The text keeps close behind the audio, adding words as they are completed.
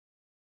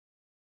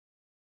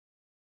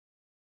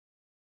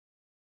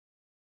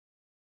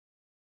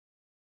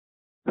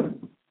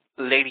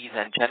Ladies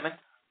and gentlemen,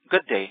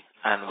 good day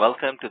and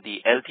welcome to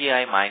the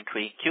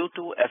LTIMindtree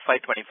Q2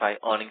 FY25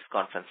 earnings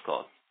conference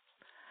call.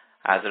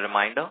 As a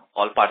reminder,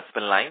 all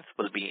participant lines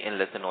will be in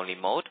listen-only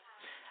mode,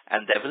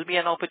 and there will be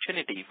an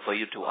opportunity for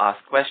you to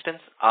ask questions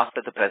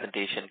after the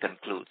presentation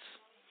concludes.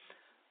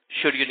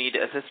 Should you need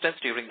assistance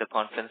during the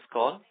conference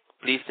call,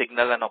 please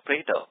signal an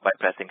operator by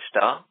pressing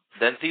star,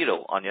 then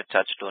 0 on your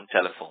touch-tone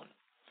telephone.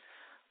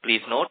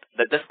 Please note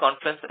that this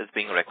conference is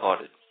being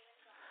recorded.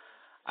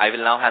 I will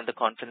now hand the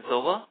conference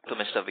over to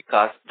Mr.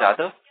 Vikas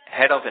Jadhav,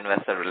 Head of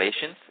Investor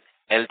Relations,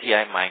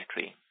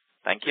 LTIMindtree.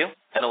 Thank you,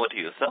 and over to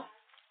you, sir.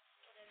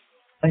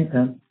 Thanks,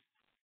 Sam.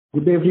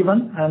 Good day,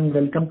 everyone, and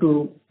welcome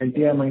to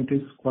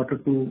LTIMindtree's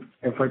Q2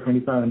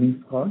 FY25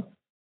 earnings call.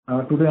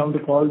 Today on the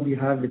call, we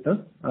have with us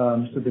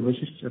Mr.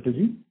 Diversified,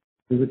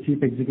 who is the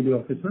Chief Executive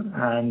Officer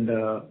and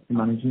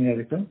Managing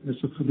Director,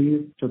 Mr.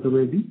 Sudhir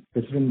Chaturvedi,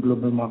 President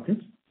Global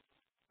Markets,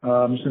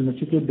 Mr.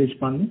 Nachiket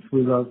Deshpande,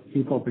 who is our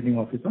Chief Operating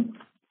Officer,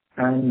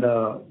 and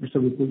Mr.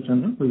 Vipul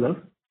Chandra, who is our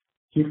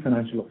Chief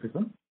Financial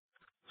Officer.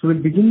 So we'll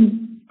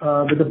begin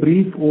with a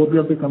brief overview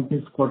of the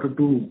company's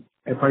Q2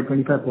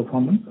 FY25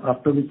 performance,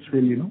 after which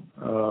we'll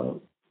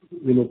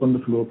open the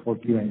floor for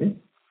Q&A.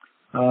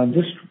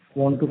 Just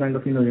want to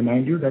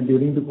remind you that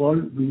during the call,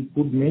 we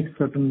could make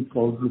certain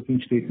forward-looking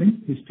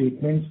statements. These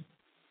statements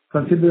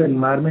consider the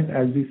environment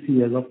as we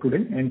see as of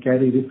today and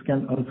carry risk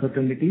and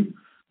uncertainties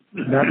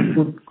that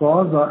could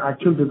cause our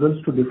actual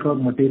results to differ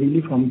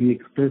materially from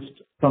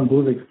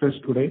those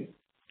expressed today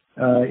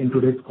in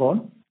today's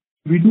call.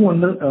 We do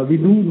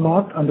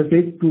not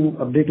undertake to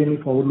update any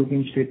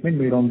forward-looking statement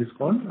made on this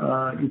call.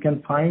 You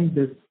can find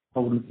this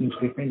forward-looking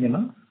statement in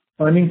our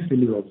earnings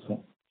release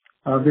also.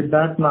 With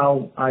that,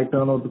 now I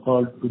turn over the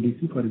call to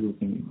DC for his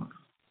opening remarks.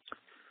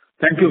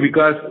 Thank you,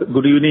 Vikas.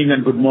 Good evening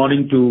and good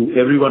morning to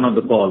everyone on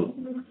the call.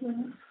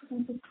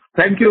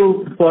 Thank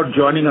you for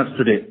joining us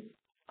today.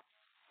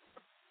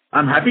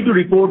 I'm happy to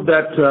report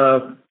that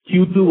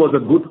Q2 was a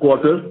good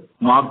quarter,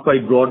 marked by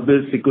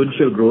broad-based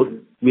sequential growth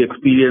we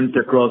experienced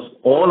across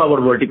all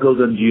our verticals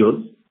and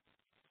geos,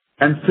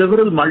 and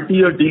several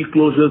multi-year deal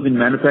closures in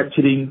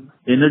manufacturing,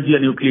 energy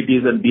and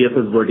utilities, and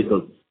BFS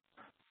verticals.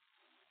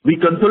 We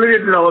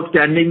consolidated our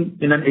standing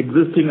in an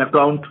existing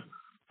account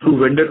through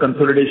vendor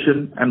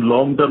consolidation and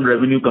long-term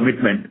revenue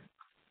commitment,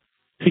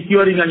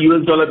 securing a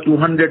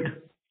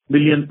 $200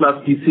 million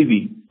plus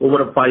TCV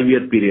over a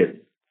 5-year period.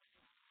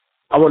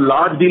 Our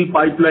large deal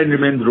pipeline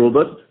remains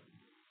robust,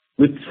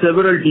 with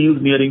several deals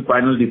nearing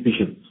final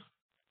decisions.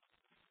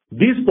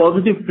 These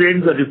positive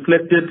trends are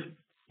reflected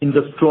in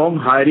the strong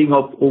hiring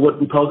of over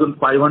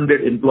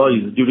 2,500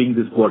 employees during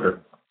this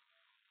quarter.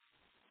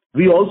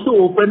 We also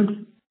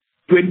opened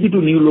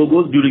 22 new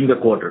logos during the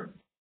quarter.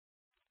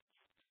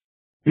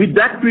 With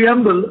that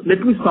preamble, let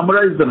me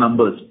summarize the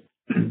numbers.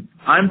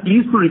 I am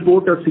pleased to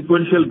report a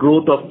sequential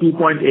growth of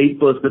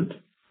 2.8%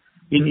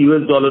 in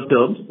US dollar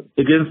terms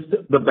against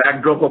the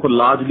backdrop of a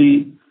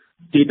largely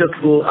status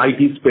quo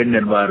IT spend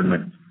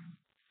environment.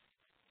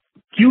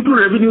 Q2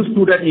 revenues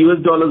stood at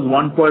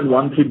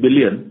 $1.13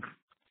 billion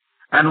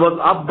and was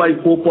up by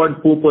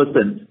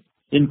 4.4%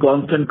 in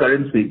constant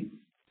currency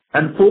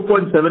and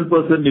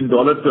 4.7% in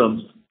dollar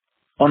terms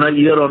on a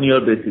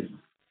year-on-year basis.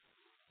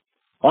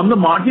 On the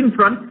margin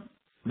front,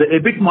 the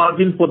EBIT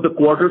margin for the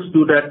quarter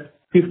stood at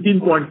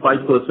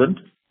 15.5%,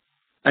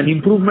 an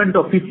improvement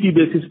of 50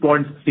 basis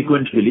points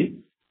sequentially,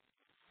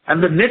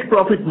 and the net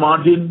profit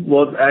margin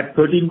was at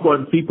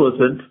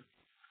 13.3%.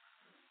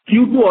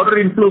 Q2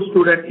 order inflows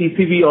stood at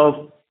TCV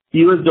of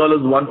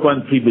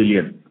 $1.3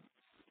 billion.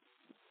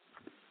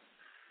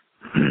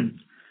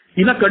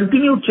 In a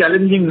continued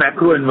challenging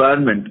macro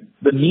environment,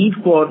 the need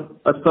for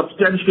a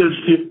substantial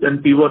shift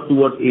and pivot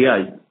towards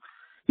AI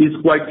is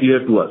quite clear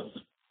to us.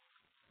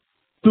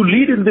 To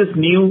lead in this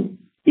new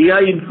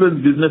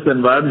AI-influenced business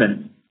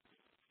environment,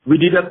 we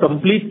did a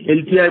complete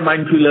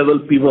LTIMindtree level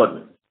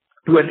pivot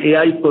to an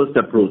AI-first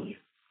approach,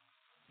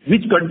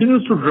 which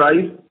continues to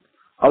drive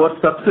our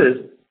success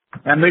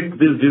amid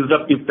these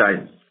disruptive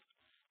times.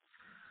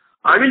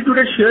 I will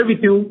today share with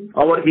you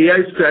our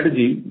AI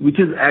strategy, which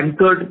is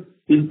anchored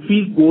in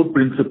 3 core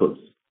principles.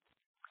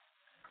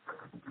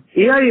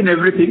 AI in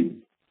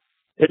everything,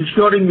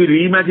 ensuring we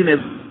reimagine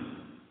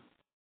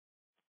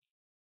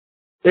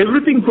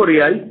everything for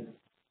AI,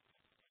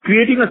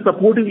 creating a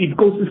supportive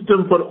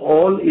ecosystem for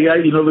all AI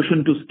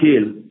innovation to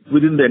scale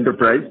within the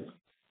enterprise,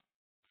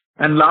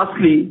 and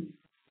lastly,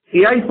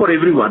 AI for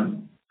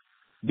everyone,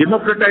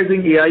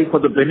 democratizing AI for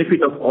the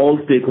benefit of all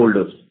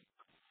stakeholders.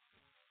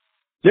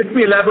 Let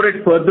me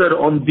elaborate further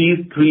on these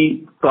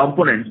 3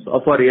 components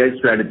of our AI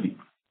strategy.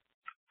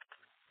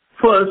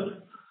 First,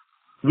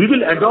 we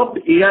will adopt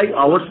AI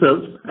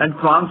ourselves and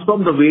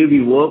transform the way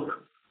we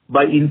work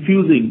by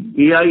infusing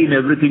AI in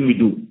everything we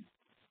do.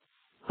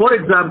 For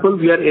example,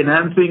 we are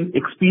enhancing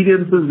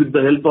experiences with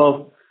the help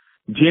of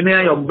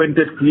GenAI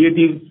augmented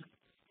creatives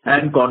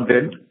and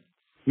content.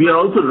 We are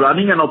also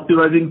running and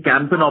optimizing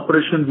campaign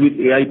operations with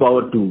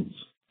AI-powered tools.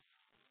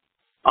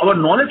 Our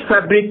knowledge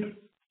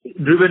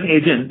fabric-driven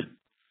agent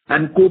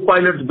and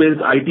co-pilots-based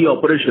IT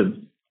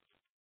operations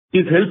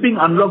is helping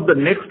unlock the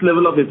next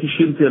level of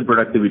efficiency and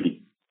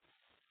productivity.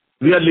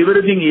 We are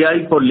leveraging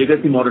AI for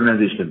legacy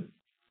modernization.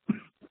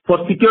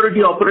 For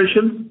security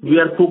operations, we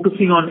are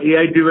focusing on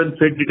AI-driven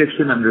threat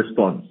detection and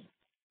response.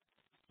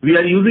 We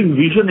are using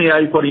Vision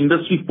AI for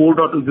Industry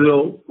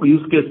 4.0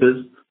 use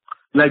cases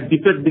like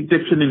defect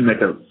detection in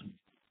metals.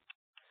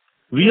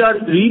 We are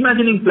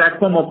reimagining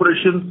platform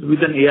operations with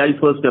an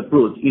AI-first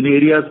approach in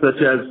areas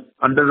such as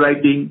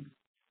underwriting,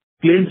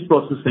 claims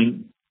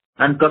processing,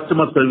 and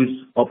customer service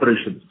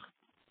operations.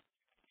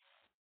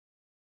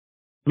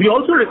 We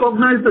also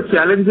recognize the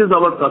challenges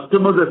our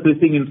customers are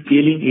facing in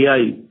scaling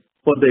AI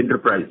for the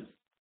enterprise,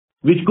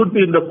 which could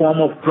be in the form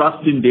of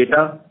trust in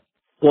data,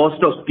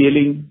 cost of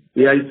scaling,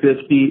 AI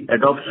safety,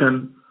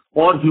 adoption,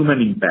 or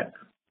human impact.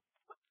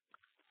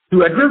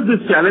 To address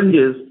these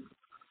challenges,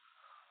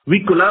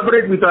 we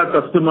collaborate with our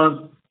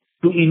customers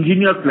to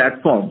engineer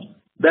platforms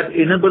that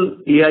enable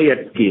AI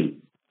at scale.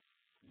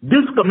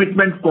 This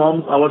commitment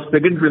forms our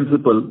second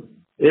principle,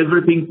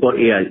 everything for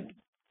AI,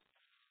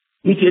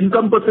 which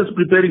encompasses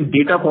preparing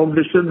data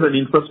foundations and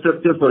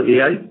infrastructure for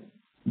AI,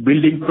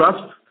 building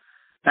trust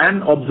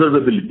and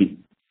observability,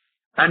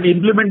 and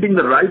implementing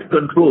the right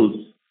controls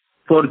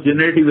for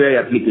generative AI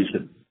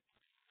applications.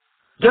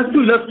 Just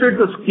to illustrate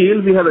the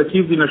scale we have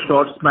achieved in a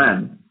short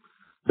span,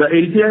 the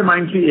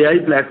LTIMindtree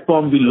AI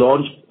platform we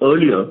launched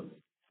earlier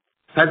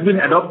has been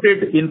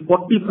adopted in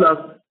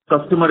 40+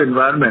 customer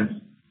environments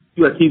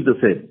to achieve the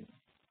same.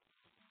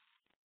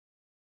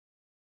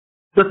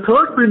 The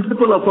third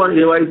principle of our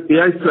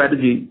AI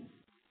strategy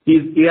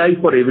is AI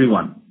for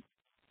everyone,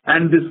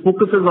 and this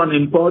focuses on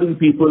empowering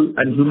people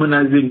and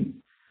humanizing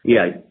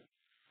AI.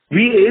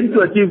 We aim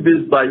to achieve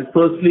this by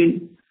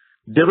firstly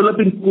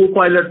developing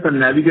co-pilots and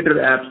navigator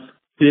apps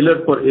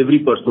tailored for every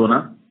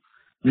persona.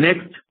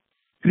 Next,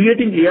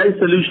 creating AI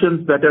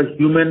solutions that are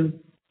human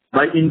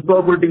by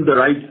incorporating the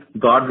right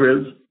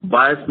guardrails,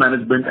 bias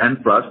management,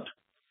 and trust.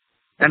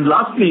 And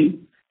lastly,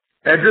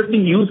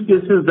 addressing use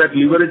cases that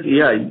leverage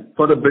AI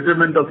for the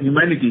betterment of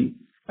humanity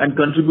and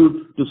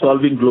contribute to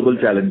solving global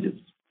challenges.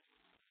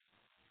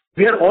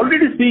 We are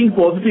already seeing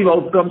positive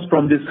outcomes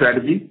from this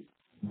strategy,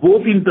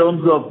 both in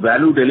terms of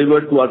value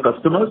delivered to our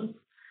customers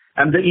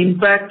and the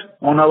impact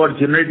on our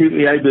generative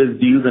AI-based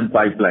deals and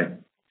pipeline.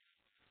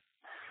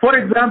 For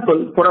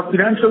example, for a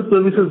financial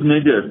services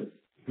major,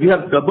 we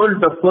have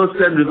doubled the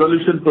first-time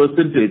resolution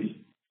percentage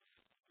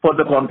for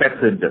the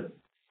contact center.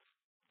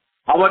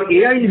 Our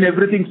AI in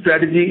everything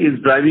strategy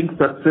is driving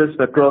success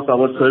across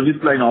our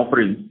service line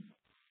offerings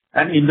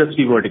and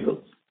industry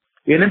verticals,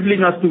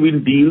 enabling us to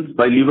win deals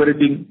by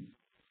leveraging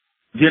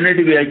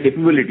generative AI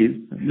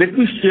capabilities. Let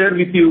me share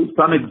with you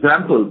some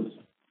examples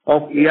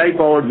of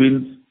AI-powered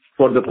wins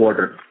for the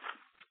quarter.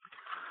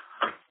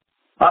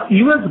 A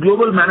US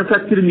global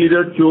manufacturing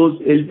leader chose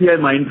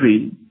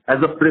LTIMindtree as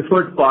a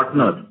preferred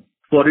partner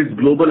for its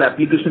global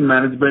application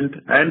management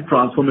and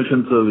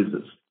transformation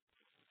services.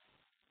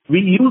 We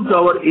used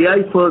our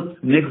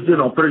AI-first next-gen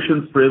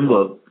operations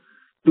framework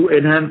to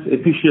enhance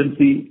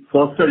efficiency,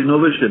 foster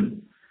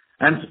innovation,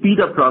 and speed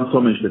up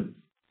transformation.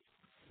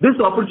 This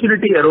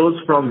opportunity arose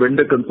from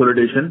vendor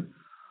consolidation,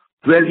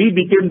 where we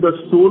became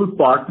the sole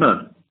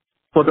partner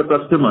for the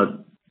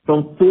customer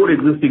from 4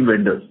 existing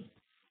vendors.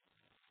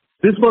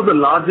 This was the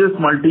largest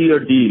multi-year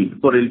deal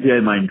for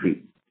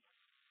LTIMindtree.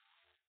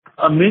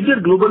 A major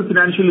global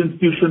financial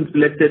institution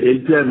selected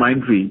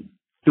LTIMindtree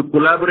to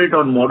collaborate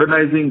on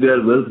modernizing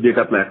their wealth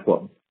data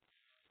platform.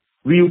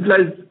 We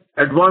utilized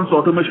advanced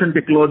automation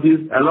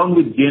technologies along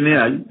with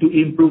GenAI to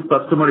improve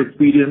customer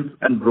experience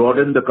and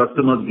broaden the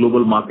customer's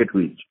global market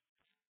reach.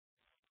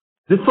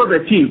 This was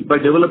achieved by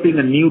developing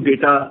a new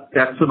data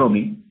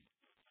taxonomy,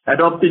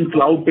 adopting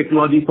cloud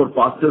technology for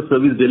faster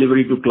service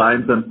delivery to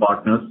clients and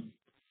partners,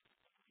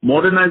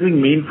 modernizing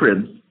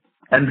mainframes,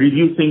 and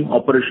reducing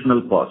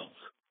operational costs.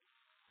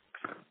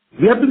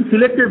 We have been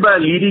selected by a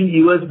leading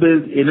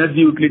US-based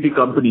energy utility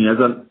company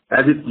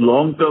as its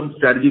long-term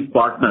strategic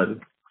partner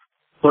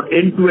for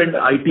end-to-end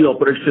IT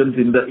operations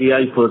in the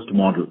AI-first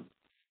model.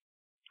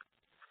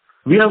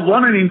 We have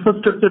won an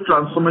infrastructure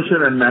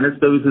transformation and managed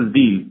services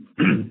deal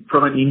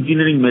from an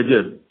engineering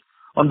major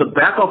on the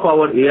back of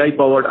our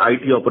AI-powered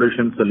IT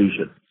operations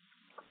solution.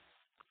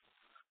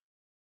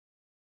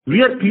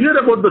 We are clear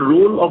about the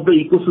role of the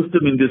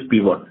ecosystem in this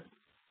pivot.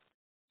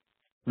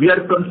 We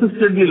are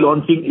consistently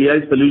launching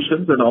AI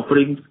solutions and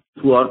offerings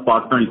through our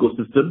partner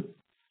ecosystem,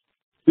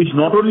 which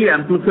not only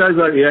amplifies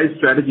our AI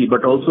strategy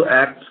but also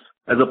acts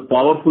as a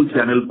powerful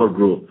channel for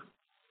growth.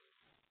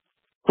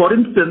 For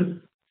instance,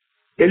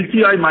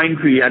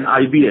 LTIMindtree and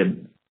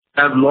IBM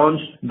have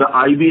launched the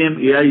IBM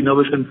AI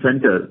Innovation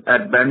Center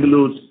at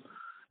Bengaluru's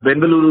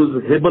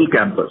Hebel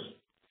campus.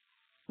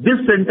 This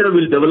center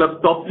will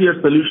develop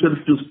top-tier solutions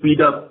to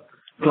speed up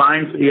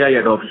clients' AI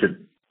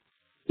adoption.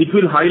 It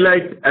will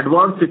highlight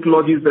advanced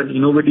technologies and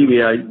innovative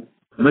AI,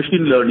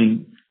 machine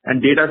learning,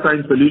 and data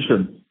science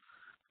solutions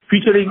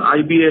featuring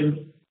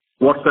IBM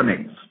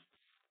watsonx.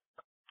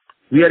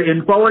 We are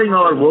empowering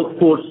our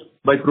workforce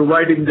by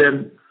providing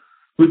them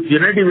with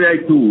generative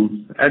AI tools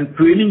and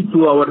training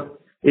through our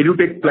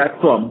edutech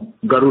platform,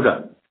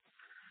 Garuda.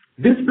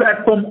 This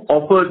platform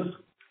offers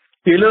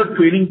tailored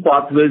training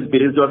pathways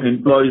based on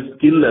employees'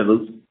 skill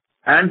levels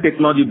and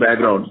technology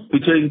backgrounds,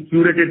 featuring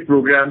curated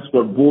programs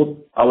for both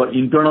our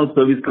internal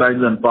service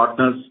clients and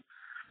partners.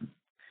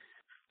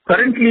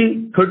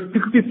 Currently,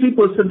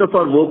 63% of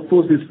our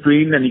workforce is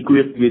trained and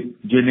equipped with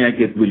GenAI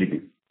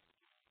capabilities.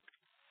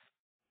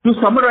 To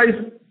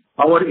summarize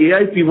our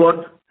AI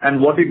pivot and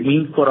what it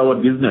means for our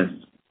business,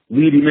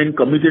 we remain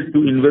committed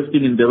to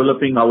investing in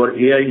developing our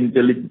AI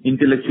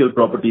intellectual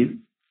properties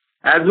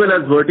as well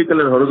as vertical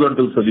and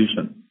horizontal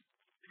solutions.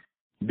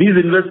 These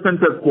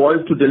investments are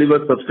poised to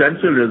deliver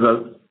substantial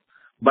results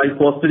by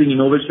fostering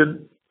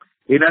innovation,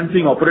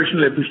 enhancing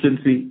operational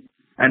efficiency,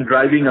 and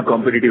driving a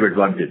competitive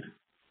advantage.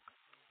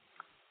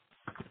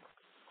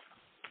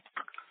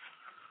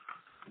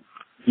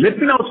 Let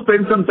me now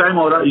spend some time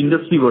on our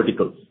industry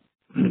verticals.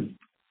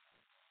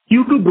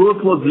 Q2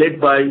 growth was led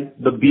by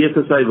the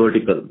BFSI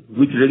vertical,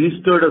 which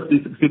registered a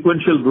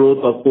sequential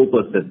growth of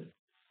 4%.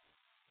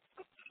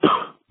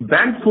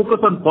 Banks focus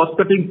on cost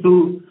cutting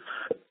through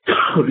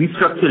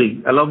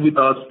restructuring, along with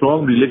our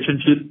strong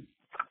relationship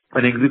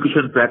and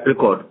execution track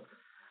record,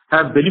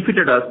 have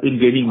benefited us in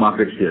gaining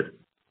market share.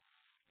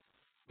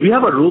 We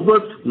have a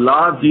robust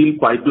large deal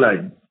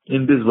pipeline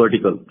in this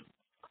vertical,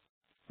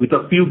 with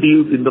a few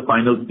deals in the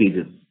final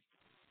stages.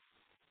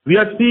 We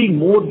are seeing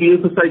more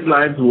BFSI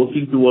clients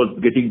working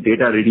towards getting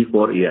data ready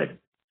for AI.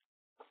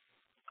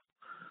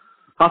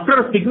 After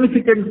a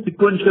significant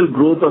sequential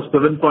growth of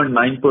 7.9%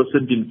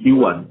 in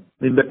Q1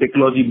 in the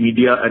technology,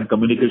 media, and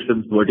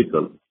communications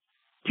vertical,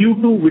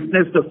 Q2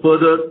 witnessed a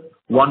further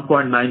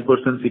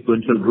 1.9%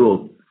 sequential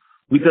growth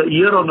with a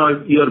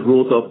year-on-year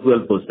growth of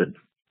 12%.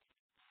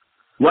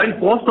 While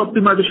cost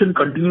optimization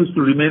continues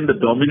to remain the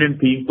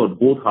dominant theme for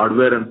both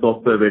hardware and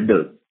software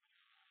vendors,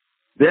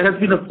 there has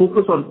been a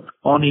focus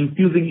on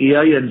infusing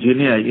AI and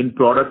GenAI in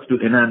products to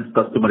enhance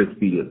customer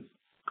experience.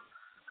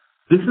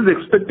 This is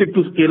expected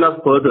to scale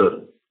up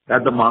further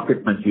as the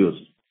market matures.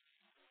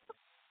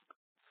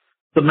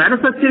 The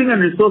manufacturing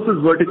and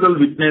resources vertical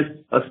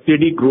witnessed a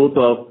steady growth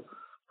of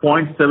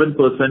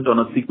 0.7% on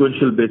a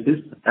sequential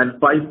basis and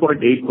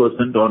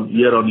 5.8% on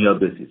year-on-year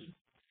basis.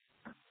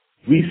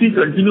 We see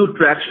continued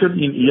traction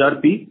in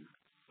ERP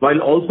while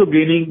also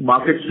gaining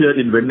market share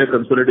in vendor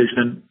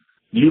consolidation,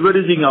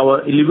 leveraging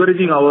our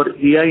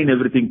AI in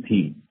everything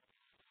theme.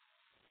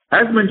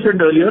 As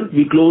mentioned earlier,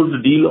 we closed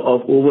a deal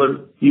of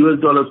over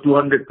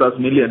 $200+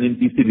 million in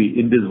TCV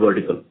in this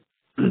vertical.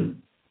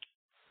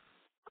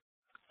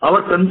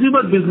 Our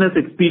consumer business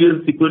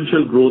experienced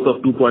sequential growth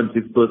of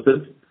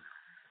 2.6%,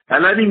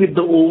 aligning with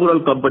the overall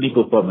company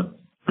performance.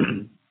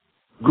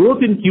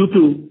 Growth in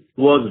Q2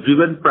 was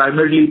driven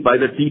primarily by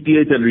the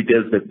TTH and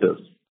retail sectors.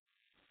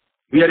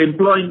 We are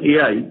employing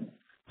AI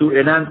to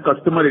enhance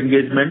customer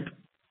engagement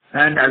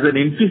and as an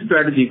entry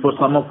strategy for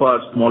some of our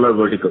smaller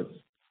verticals.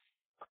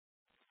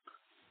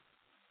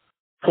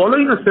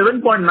 Following a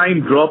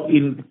 7.9% drop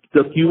in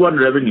the Q1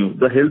 revenue,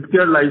 the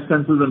healthcare, life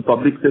sciences, and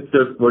public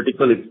sector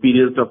vertical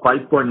experienced a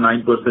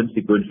 5.9%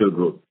 sequential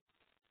growth.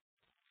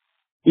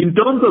 In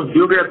terms of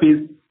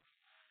geographies,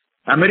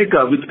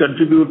 America, which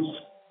contributes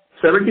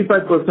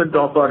 75%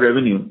 of our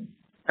revenue,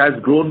 has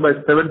grown by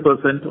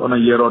 7% on a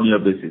year-on-year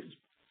basis.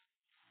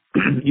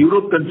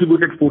 Europe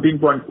contributed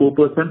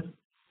 14.4%,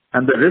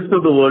 and the rest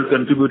of the world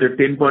contributed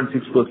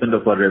 10.6%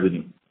 of our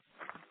revenue.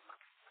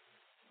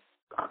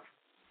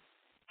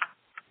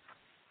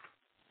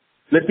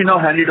 Let me now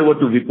hand it over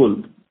to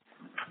Vipul.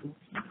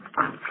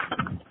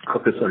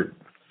 Okay, sorry.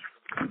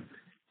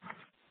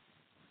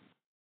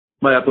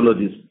 My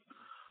apologies.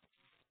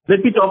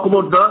 Let me talk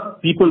about the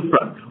people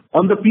front.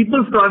 On the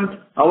people front,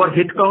 our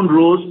headcount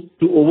rose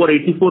to over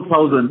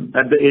 84,000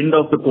 at the end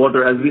of the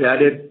quarter as we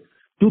added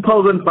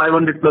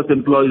 2,500+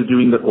 employees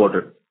during the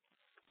quarter.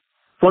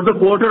 For the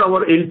quarter,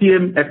 our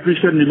LTM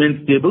attrition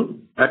remained stable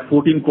at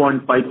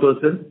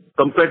 14.5%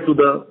 compared to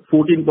the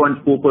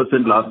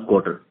 14.4% last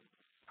quarter.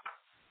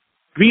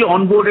 We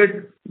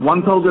onboarded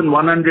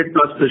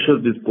 1,100+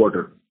 freshers this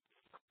quarter.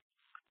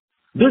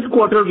 This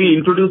quarter, we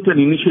introduced an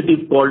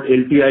initiative called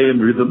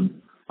LTIM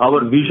Rhythm,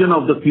 our vision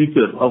of the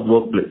future of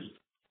workplace.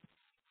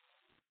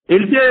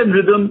 LTIM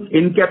Rhythm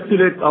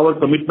encapsulates our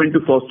commitment to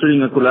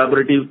fostering a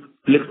collaborative,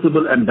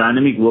 flexible, and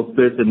dynamic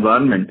workplace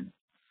environment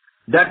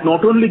that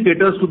not only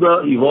caters to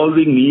the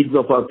evolving needs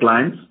of our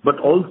clients, but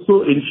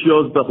also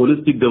ensures the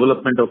holistic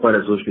development of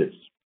our associates.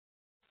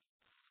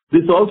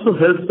 This also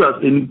helps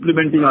us in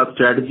implementing our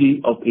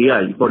strategy of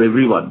AI for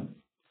everyone,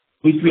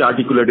 which we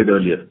articulated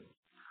earlier.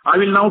 I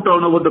will now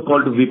turn over the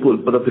call to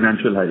Vipul for the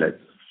financial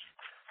highlights.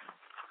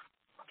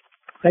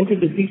 Thank you,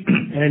 DC,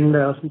 and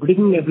good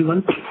evening,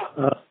 everyone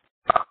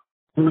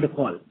on the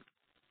call.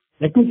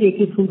 Let me take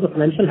you through the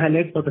financial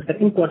highlights for the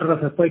second quarter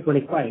of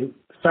FY25,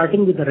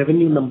 starting with the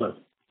revenue numbers.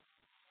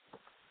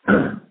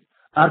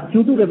 Our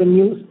Q2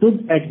 revenue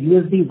stood at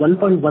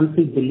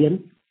 $1.13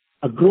 billion,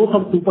 a growth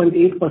of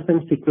 2.8%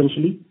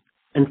 sequentially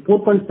and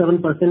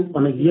 4.7%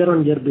 on a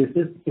year-on-year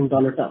basis in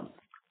dollar terms.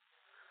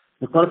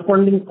 The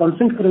corresponding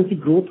constant currency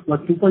growth was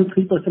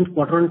 2.3%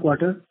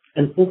 quarter-on-quarter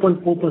and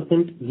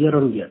 4.4%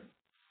 year-on-year.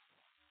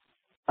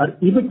 Our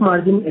EBIT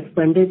margin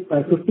expanded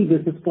by 50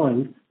 basis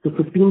points to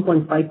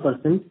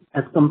 15.5%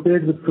 as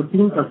compared with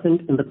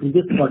 15% in the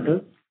previous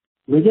quarter,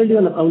 majorly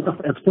on account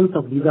of absence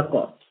of visa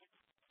costs.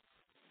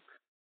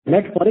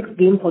 Net forex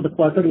gain for the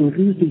quarter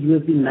increased to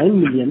 $9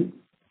 million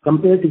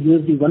compared to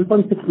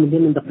 $1.6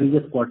 million in the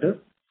previous quarter.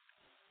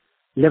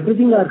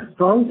 Leveraging our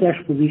strong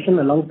cash position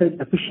alongside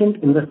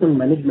efficient investment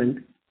management,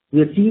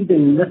 we achieved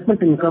an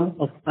investment income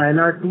of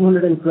INR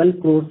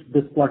 212 crores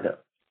this quarter.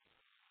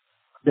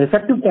 The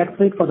effective tax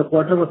rate for the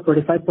quarter was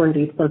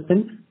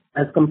 25.8%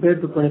 as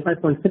compared to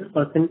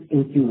 25.6%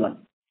 in Q1.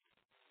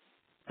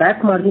 Tax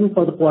margin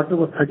for the quarter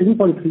was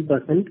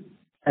 13.3%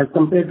 as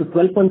compared to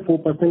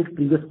 12.4%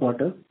 previous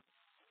quarter.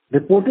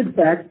 Reported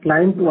tax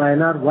climbed to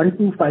INR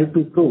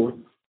 1252 crores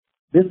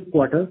this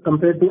quarter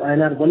compared to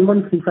INR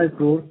 1135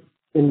 crores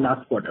in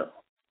last quarter.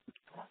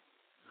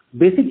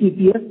 Basic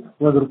EPS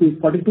was rupees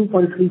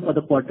 42.3 for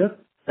the quarter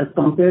as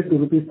compared to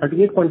rupees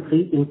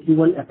 38.3 in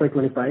Q1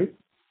 FY25.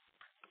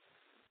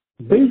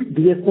 Billed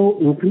DSO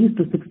increased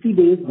to 60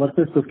 days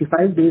versus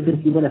 55 days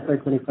in Q1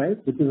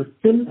 FY25, which is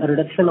still a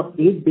reduction of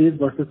 8 days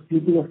versus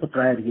Q2 of the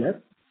prior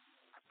year.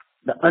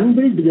 The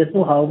unbilled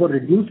DSO, however,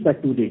 reduced by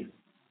 2 days.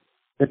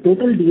 The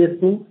total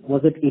DSO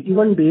was at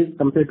 81 days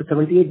compared to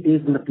 78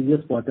 days in the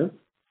previous quarter.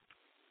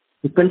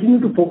 We continue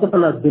to focus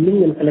on our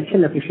billing and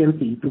collection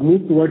efficiency to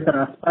move towards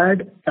our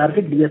aspired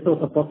target DSO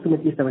of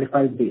approximately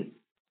 75 days.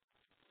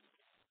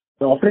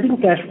 The operating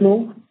cash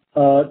flow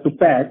to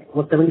PAT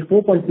was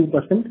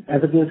 74.2%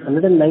 as against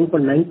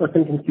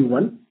 109.9% in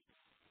Q1.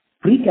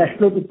 Free cash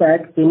flow to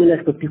PAT came in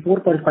at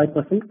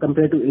 54.5%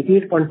 compared to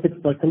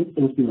 88.6%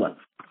 in Q1.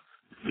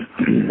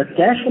 The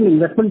cash and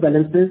investment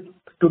balances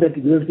stood at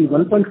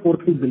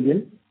 $1.43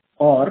 billion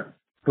or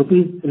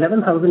rupees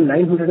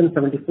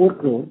 11,974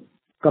 crores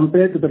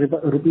compared to the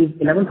rupees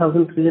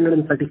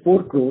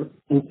 11,334 crores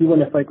in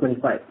Q1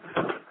 FY25.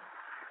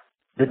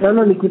 Return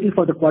on equity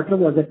for the quarter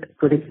was at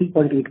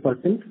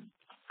 23.8%.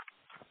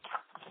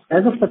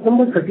 As of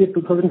September 30,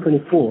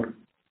 2024,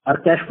 our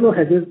cash flow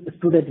hedges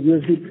stood at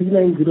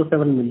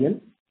 $3907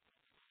 million.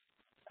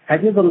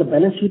 Hedges on the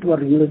balance sheet were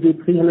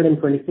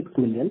 $326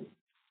 million.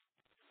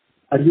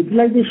 Our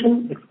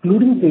utilization,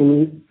 excluding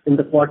trainees, in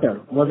the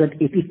quarter was at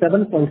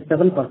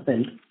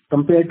 87.7%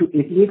 compared to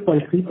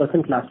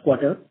 88.3% last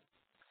quarter.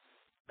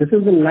 This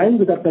is in line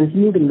with our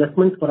continued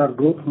investments for our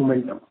growth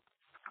momentum.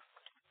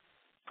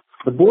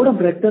 The Board of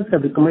Directors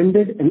have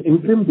recommended an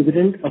interim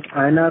dividend of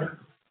INR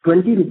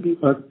 20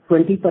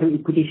 per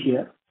equity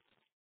share.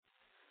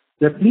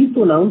 We are pleased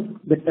to announce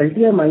that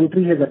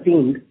LTIMindtree has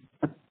attained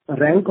a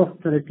rank of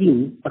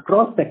 13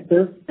 across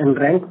sectors and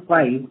rank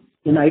 5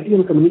 in IT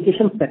and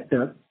communication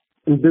sector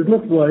in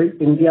Business World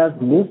India's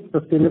Most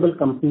Sustainable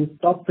Companies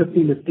Top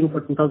 50 listing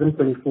for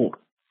 2024.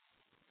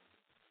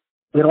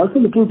 We are also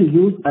looking to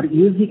use our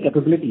ESG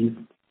capabilities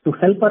to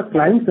help our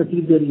clients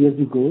achieve their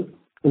ESG goals.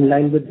 In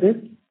line with this,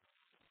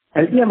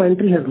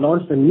 LTIMindtree has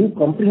launched a new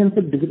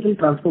comprehensive digital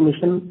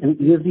transformation and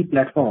ESG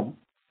platform,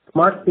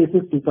 Smart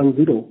Spaces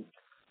 2.0,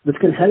 which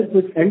can help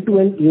with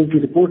end-to-end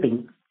ESG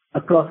reporting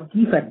across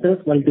key factors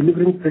while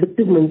delivering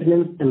predictive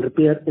maintenance and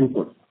repair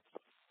inputs.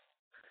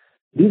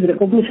 These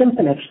recognitions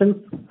and actions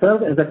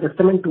serve as a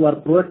testament to our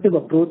proactive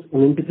approach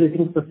in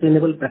integrating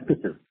sustainable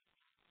practices.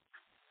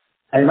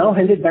 I'll now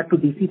hand it back to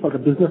DC for the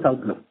business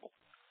outlook.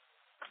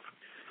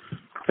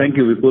 Thank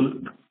you,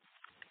 Vipul.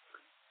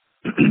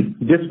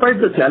 Despite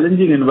the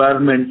challenging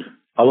environment,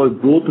 our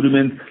growth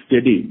remains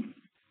steady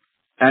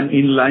and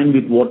in line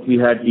with what we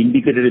had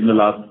indicated in the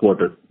last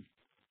quarter.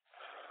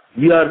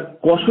 We are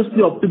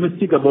cautiously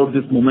optimistic about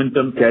this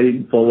momentum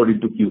carrying forward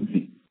into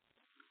Q3.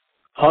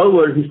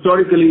 However,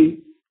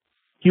 historically,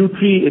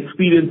 Q3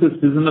 experiences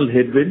seasonal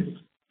headwinds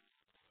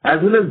as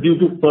well as due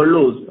to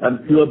furloughs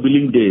and fewer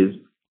billing days,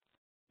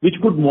 which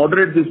could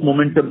moderate this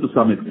momentum to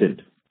some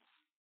extent.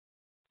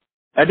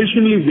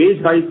 Additionally,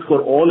 wage hikes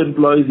for all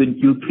employees in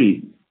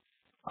Q3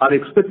 are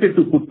expected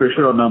to put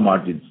pressure on our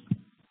margins.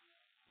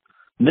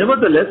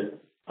 Nevertheless,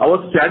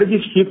 our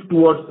strategic shift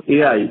towards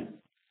AI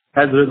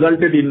has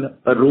resulted in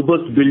a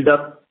robust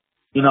build-up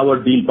in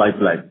our deal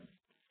pipeline.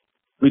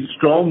 With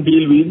strong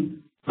deal wins,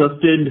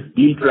 sustained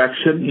deal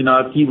traction in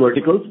our key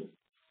verticals,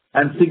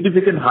 and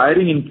significant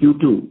hiring in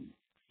Q2,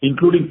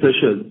 including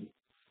freshers,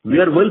 we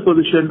are well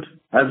positioned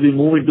as we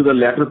move into the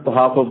latter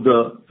half of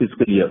the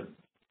fiscal year.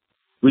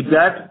 With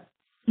that,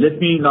 let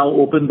me now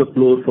open the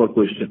floor for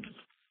questions.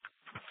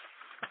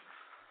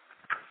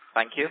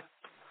 Thank you.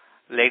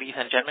 Ladies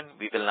and gentlemen,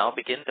 we will now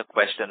begin the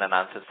question and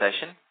answer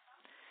session.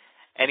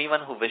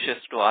 Anyone who wishes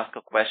to ask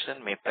a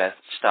question may press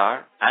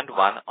star and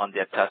 1 on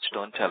their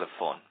touchtone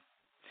telephone.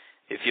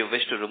 If you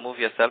wish to remove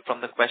yourself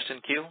from the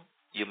question queue,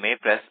 you may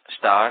press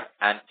star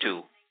and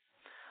 2.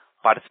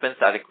 Participants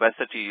are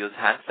requested to use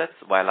handsets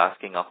while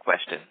asking a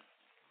question.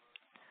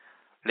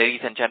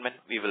 Ladies and gentlemen,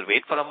 we will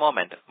wait for a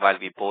moment while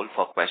we poll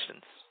for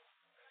questions.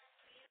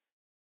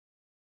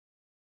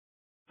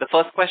 The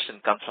first question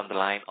comes from the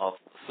line of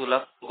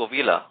Sulabh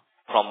Govila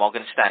from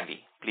Morgan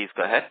Stanley. Please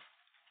go ahead.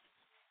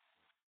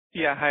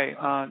 Yeah,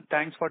 hi.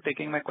 Thanks for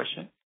taking my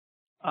question.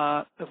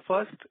 The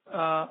first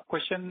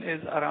question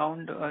is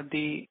around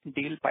the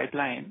deal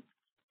pipeline.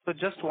 So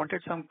just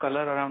wanted some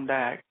color around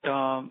that.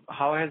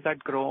 How has that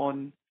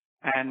grown,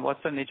 and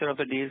what's the nature of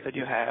the deals that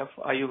you have?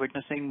 Are you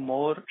witnessing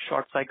more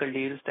short cycle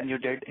deals than you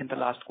did in the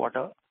last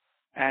quarter?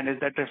 And is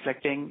that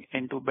reflecting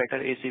into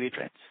better ACV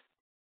trends?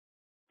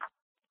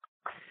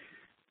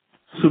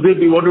 Sudhir,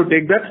 do you want to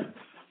take that?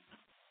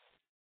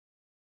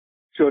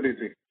 Sure,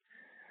 DC.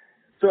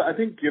 So I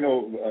think,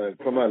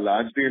 from a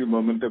large deal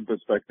momentum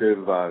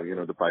perspective,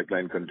 the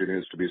pipeline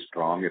continues to be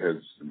strong. It has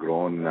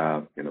grown,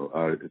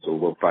 it's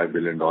over $5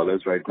 billion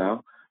right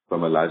now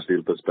from a large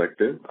deal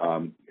perspective.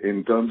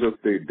 In terms of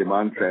the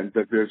demand trends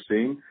that we're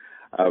seeing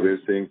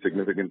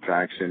significant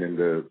traction in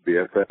the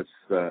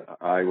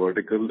BFSI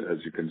vertical, as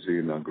you can see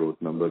in our growth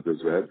numbers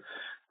as well.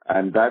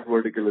 And that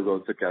vertical is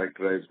also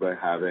characterized by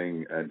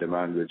having a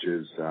demand which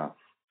is,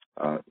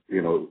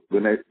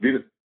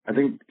 I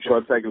think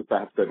short cycle is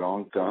perhaps the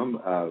wrong term.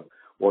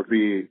 What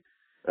we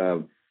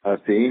are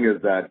seeing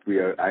is that we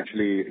are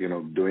actually,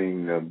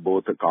 doing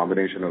both a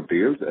combination of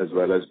deals as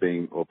well as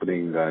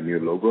opening new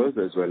logos,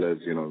 as well as,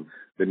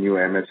 the new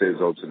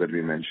MSAs also that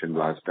we mentioned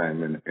last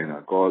time in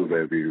our call,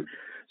 where we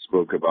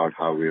spoke about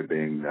how we are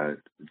being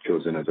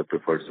chosen as a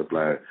preferred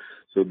supplier.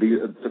 So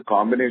it's a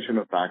combination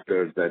of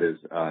factors that is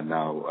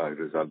now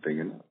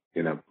resulting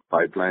in a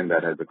pipeline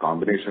that has a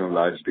combination of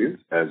large deals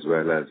as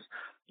well as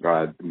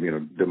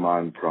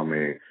demand from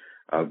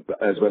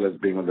as well as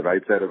being on the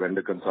right side of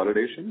vendor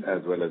consolidation,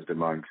 as well as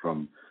demand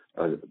from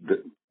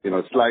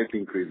slight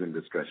increase in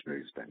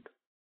discretionary spend.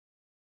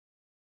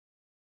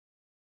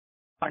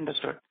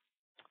 Understood.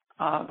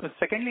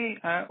 Secondly,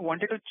 I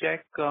wanted to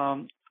check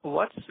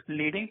what's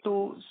leading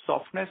to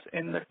softness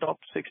in the top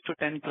 6 to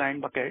 10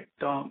 client bucket.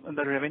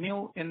 The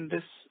revenue in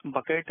this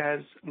bucket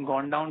has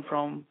gone down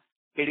from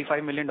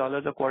 $85 million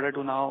a quarter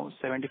to now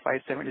 $76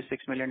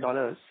 million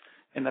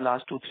in the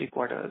last 2-3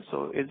 quarters.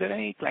 So is there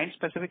any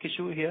client-specific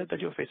issue here that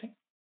you're facing?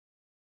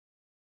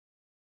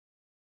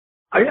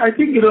 I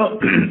think,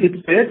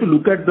 it's fair to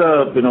look at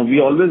we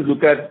always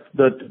look at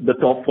the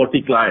top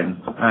 40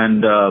 clients.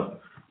 And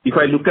if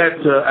I look at,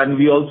 and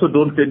we also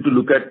don't tend to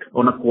look at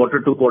on a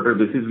quarter-to-quarter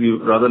basis, we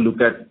rather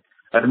look at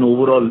an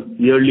overall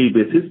yearly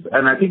basis.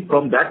 And I think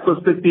from that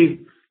perspective,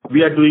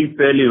 we are doing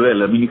fairly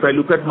well. I mean, if I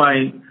look at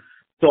my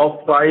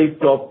top 5,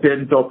 top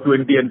 10, top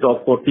 20, and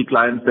top 40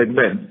 client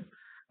segments,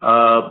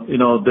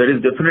 there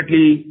is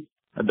definitely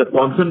the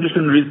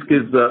concentration risk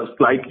is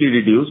slightly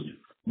reduced,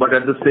 but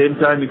at the same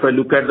time, if I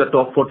look at the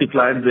top 40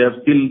 clients, they have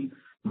still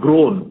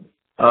grown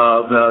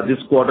this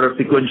quarter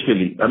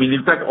sequentially. I mean,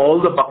 in fact,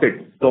 all the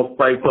buckets, top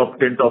 5, top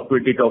 10, top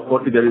 20, top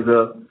 40, there is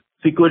a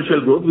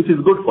sequential growth, which is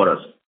good for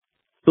us.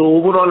 So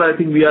overall, I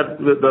think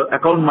the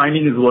account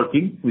mining is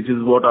working, which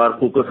is what our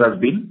focus has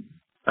been,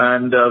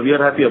 and we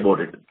are happy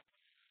about it.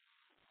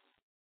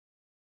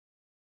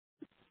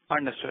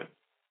 Understood.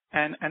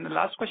 And the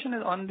last question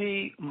is on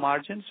the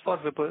margins for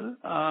Wipro.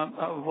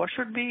 What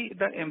should be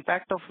the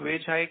impact of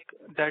wage hike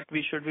that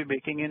we should be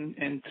baking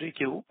in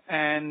 3Q?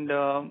 And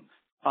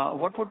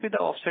what would be the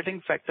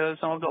offsetting factors,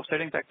 some of the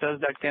offsetting factors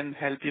that can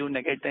help you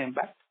negate the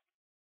impact?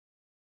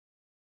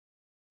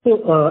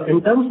 So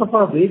in terms of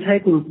our wage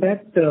hike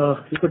impact,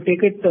 we could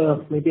take it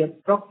maybe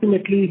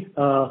approximately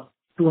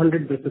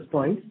 200 basis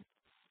points,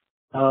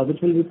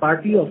 which will be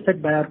partly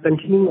offset by our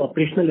continuing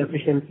operational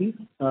efficiencies,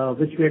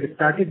 which we had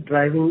started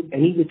driving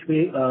any which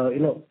way,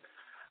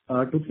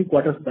 2-3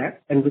 quarters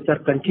back, and which are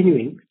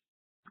continuing.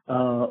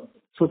 So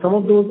some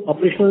of those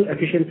operational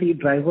efficiency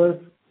drivers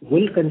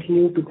will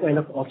continue to kind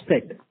of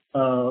offset,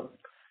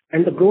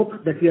 and the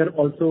growth that we are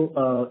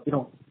also,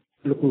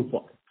 looking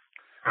for.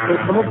 So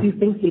some of these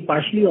things will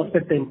partially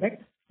offset the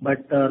impact,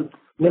 but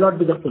may not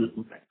be the full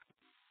impact.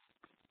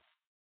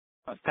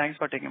 Thanks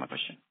for taking my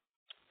question.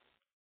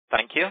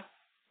 Thank you.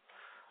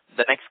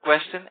 The next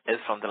question is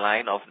from the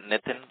line of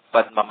Nitin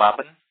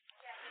Padmanabhan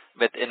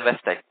with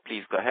Investec.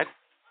 Please go ahead.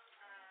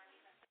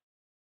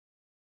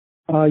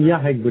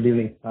 Hi, good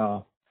evening.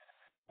 So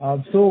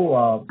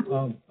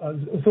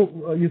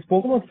you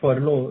spoke about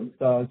furloughs.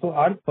 So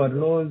are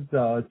furloughs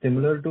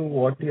similar to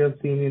what you have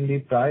seen in the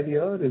prior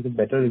year? Is it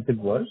better? Is it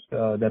worse?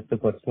 That's the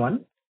first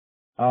one.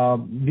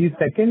 The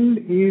second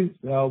is,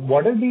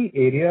 what are the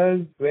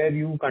areas where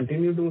you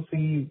continue to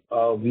see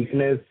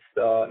weakness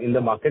in the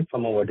market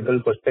from a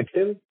vertical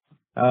perspective,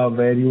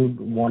 where you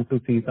want to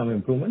see some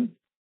improvement?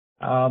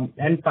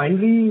 And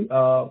finally,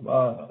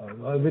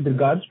 with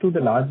regards to the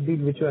large deal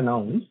which you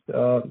announced,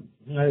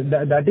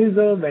 that is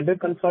a vendor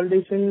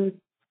consolidation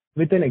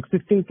with an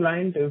existing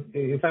client,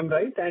 if I'm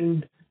right.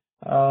 And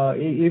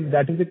if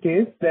that is the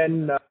case,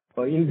 then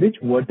in which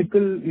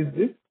vertical is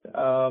this?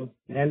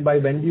 And by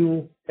when do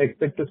you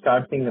expect to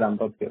start seeing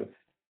ramp up here?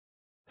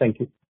 Thank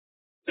you.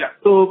 Yeah.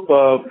 So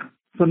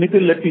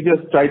Nitin, let me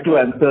just try to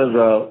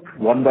answer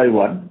one by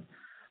one.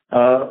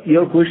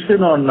 Your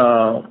question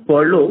on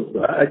furloughs,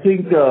 I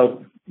think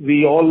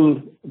we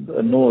all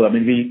know, I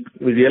mean,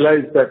 we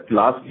realized that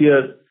last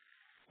year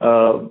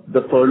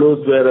the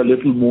furloughs were a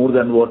little more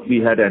than what we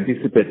had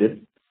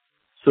anticipated.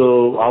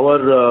 So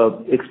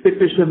our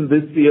expectation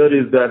this year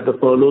is that the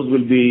furloughs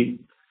will be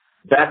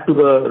back to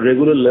the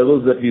regular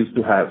levels that we used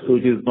to have. So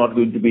it is not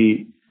going to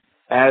be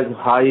as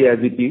high as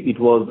it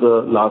was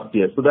last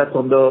year. So that's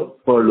on the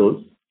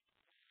furloughs.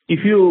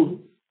 If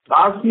you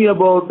ask me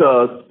about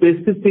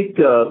specific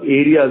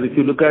areas, if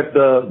you look at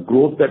the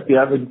growth that we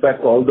have, in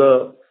fact, all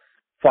the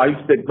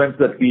 5 segments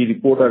that we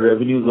report our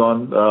revenues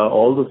on,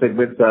 all the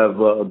segments have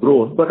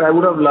grown. But I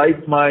would have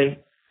liked my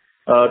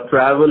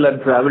travel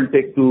and travel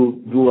tech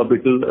to do a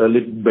little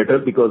better,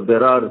 because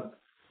there are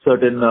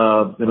certain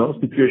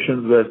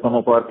situations where some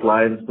of our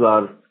clients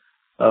are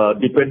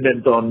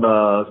dependent on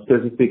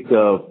specific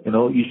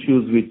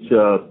issues which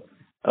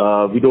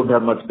we don't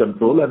have much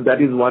control, and that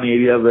is one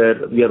area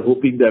where we are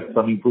hoping that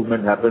some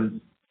improvement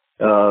happens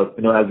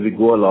as we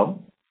go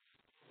along.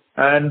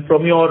 And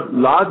from your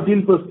large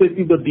deal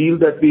perspective, the deal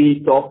that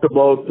we talked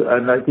about,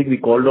 and I think we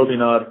called out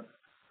in our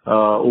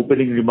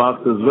opening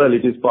remarks as well,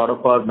 it is part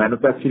of our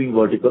manufacturing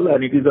vertical,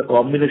 and it is a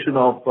combination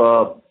of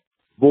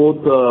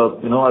both a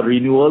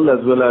renewal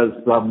as well as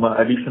some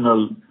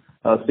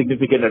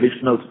significant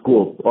additional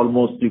scope,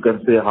 almost you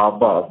can say half,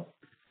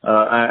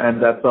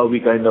 and that's how we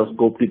kind of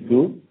scoped it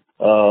through.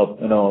 That's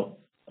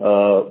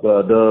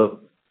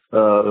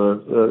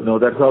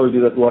how it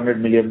is a $200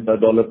 million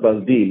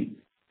plus deal.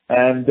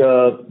 And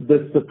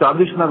the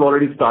transition has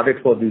already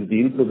started for this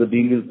deal, so the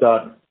deal will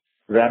start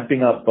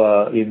ramping up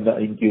in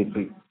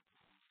Q3.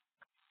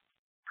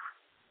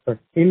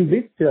 In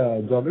which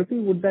geography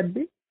would that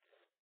be?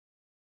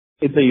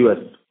 It's the US.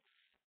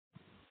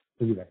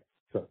 US.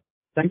 Sure.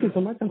 Thank you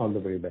so much, and all the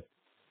very best.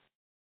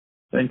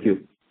 Thank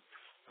you.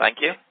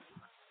 Thank you.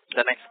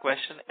 The next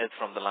question is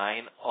from the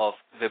line of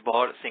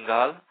Vibhor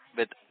Singhal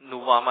with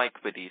Nuvama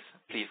Equities.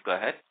 Please go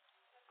ahead.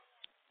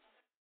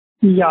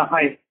 Yeah,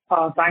 hi.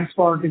 Thanks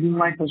for taking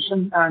my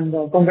question, and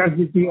congrats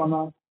on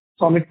a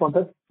solid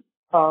quarter.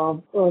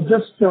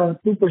 Just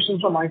 2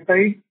 questions from my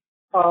side.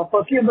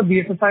 Firstly, on the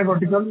BFSI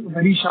vertical,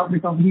 very sharp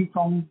recovery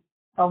from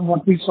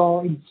what we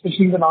saw,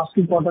 especially in the last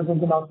 2 quarters of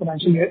the last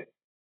financial year.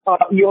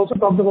 You also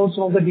talked about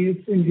some of the deals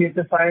in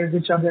BFSI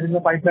which are there in the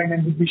pipeline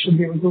and which we should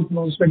be able to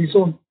close very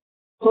soon.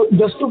 So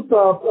just to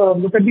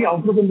look at the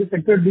outlook in this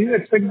sector, do you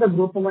expect the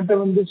growth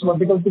momentum in this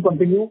vertical to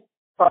continue,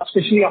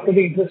 especially after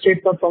the interest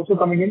rate cuts also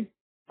coming in?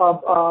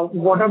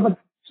 What are the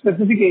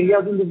specific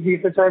areas in this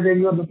BFSI where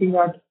you are looking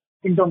at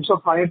in terms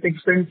of higher tech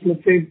spends,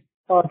 let's say,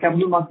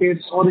 capital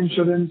markets or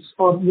insurance,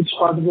 or which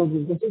part of those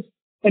businesses?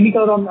 Any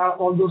color on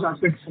all those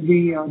aspects will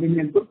be really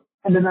helpful.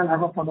 And then I'll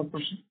have a follow-up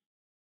question.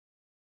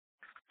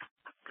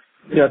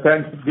 Yeah,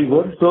 thanks,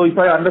 Vibhor. So if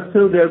I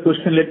understood your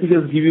question, let me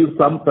just give you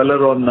some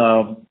color on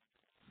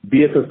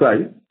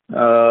BFSI. We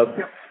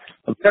are,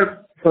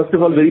 first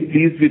of all, very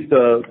pleased with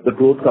the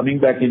growth coming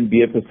back in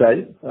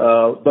BFSI.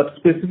 But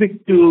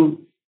specifically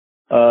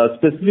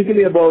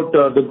about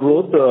the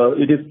growth,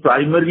 it is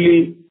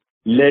primarily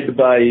led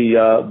by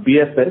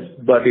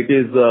BFS, but it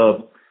is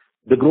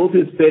the growth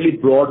is fairly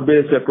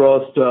broad-based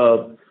across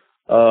all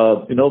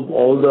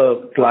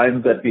the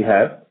clients that we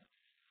have.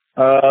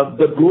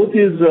 The growth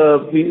is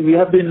we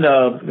have been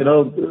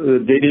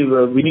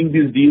winning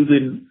these deals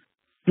in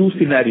 2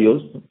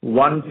 scenarios.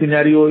 One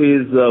scenario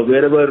is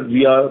wherever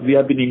we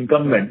have been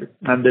incumbent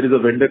and there is a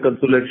vendor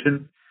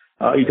consolidation,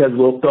 it has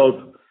worked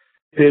out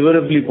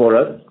favorably for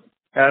us.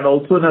 And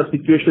also in a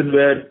situation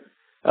where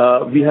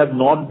we have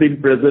not been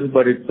present,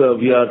 but it's a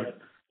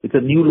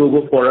new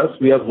logo for us.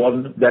 We have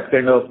won that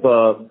kind of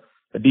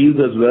deals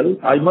as well.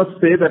 I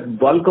must say that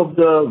bulk of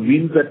the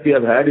wins that we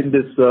have had in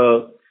this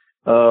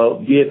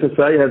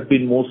BFSI has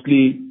been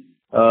mostly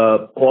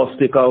cost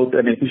takeout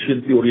and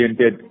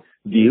efficiency-oriented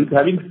deals.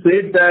 Having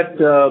said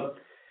that,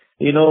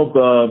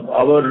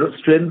 our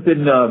strength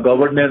in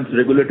governance,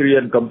 regulatory,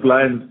 and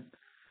compliance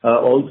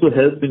also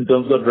helps in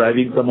terms of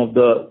driving some of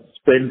the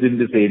spends in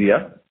this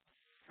area.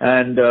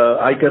 And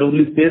I can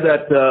only say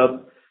that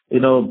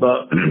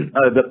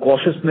the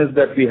cautiousness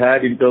that we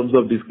had in terms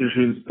of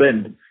discretionary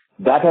spend,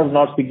 that has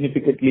not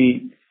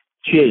significantly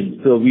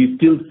changed. So we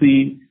still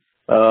see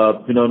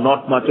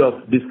not much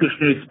of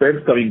discretionary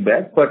spend coming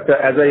back. But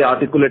as I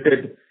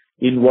articulated,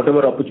 in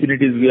whatever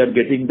opportunities we are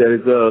getting, there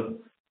is a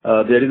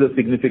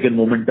significant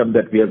momentum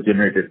that we have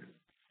generated.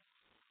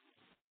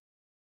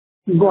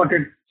 Got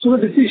it. So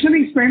the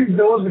discretionary spend,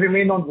 those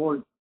remain on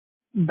hold.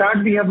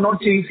 That we have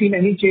not seen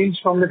any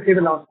change from, let's say,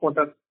 the last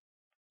quarter.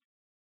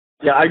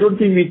 Yeah, I don't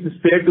think it's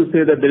fair to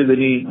say that there is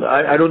any.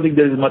 I don't think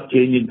there is much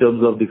change in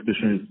terms of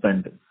discretionary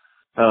spend.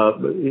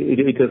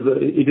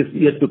 It is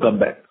yet to come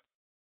back.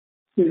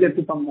 It's yet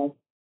to come back.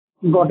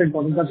 Got it.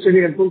 That's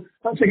really helpful.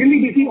 Secondly,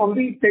 DC, on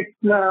the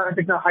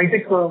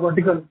high-tech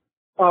vertical,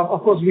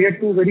 of course, we had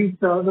 2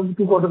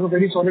 quarters of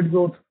very solid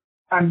growth,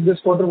 and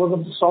this quarter was a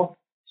bit soft.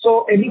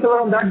 So any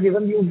color on that,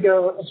 given you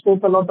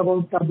spoke a lot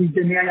about the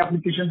GenAI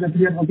applications that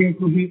we are working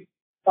through the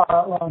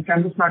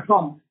Canvas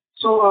platform.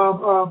 So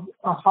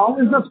how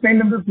is the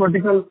spend in this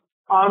vertical?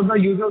 Are the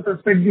usual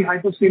suspects, the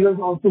hyperscalers,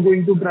 also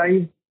going to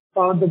drive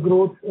the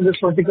growth in this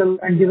vertical?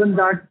 And given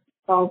that,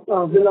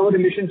 will our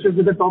relationship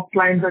with the top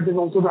client, that is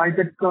also the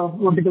high-tech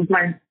vertical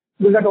client,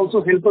 will that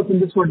also help us in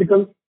this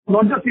vertical,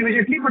 not just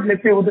immediately, but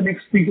let's say over the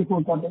next 3 to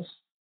 4 quarters?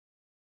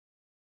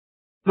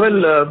 Well,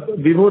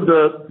 Vibhu,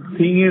 the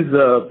thing is,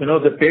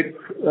 the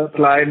tech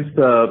clients,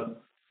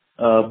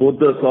 both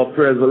the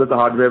software as well as the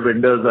hardware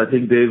vendors, I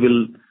think they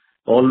will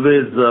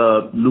always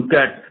look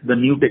at the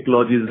new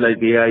technologies like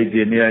AI,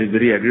 GenAI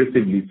very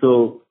aggressively.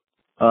 So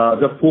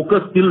the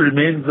focus still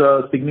remains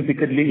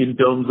significantly in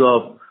terms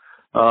of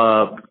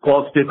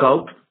cost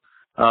takeout.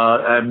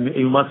 And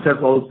you must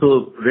have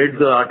also read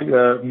the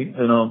article,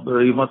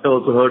 you must have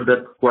also heard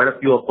that quite a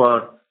few of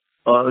our,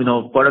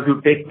 quite a few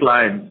tech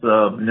clients,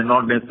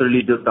 not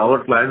necessarily just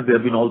our clients, they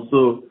have been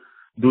also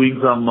doing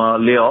some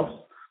layoffs.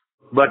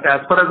 But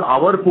as far as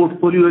our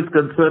portfolio is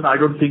concerned, I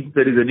don't think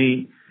there is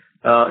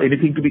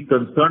anything to be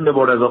concerned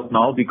about as of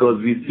now,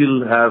 because we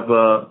still have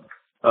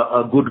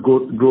a good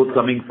growth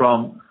coming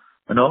from,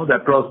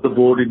 across the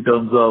board in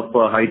terms of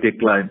high-tech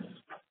clients.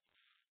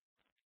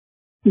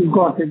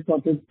 Got it.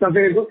 So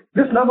very good.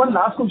 Just now one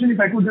last question, if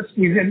I could just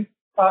squeeze in.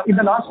 In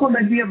the last call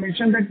that we have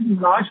mentioned that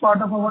large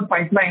part of our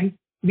pipeline,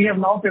 we have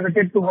now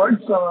pivoted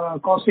towards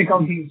cost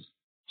takeout deals.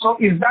 So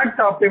is that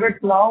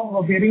pivot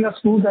now bearing us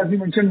fruit, as you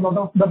mentioned, a lot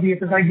of the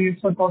BFSI deals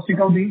for cost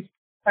takeout deals?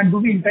 And do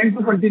we intend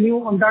to continue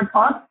on that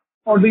path?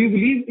 Or do you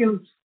believe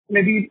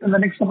maybe in the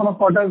next couple of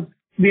quarters,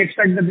 we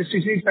expect the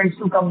discretionary spends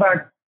to come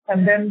back,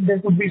 and then there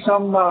could be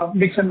some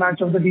mix and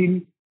match of the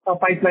deal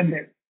pipeline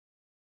there?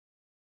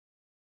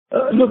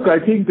 Look, I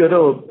think,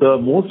 the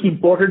most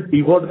important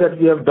pivot that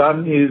we have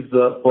done is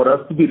for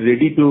us to be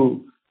ready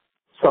to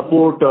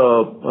support,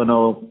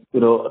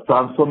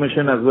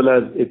 transformation as well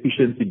as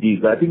efficiency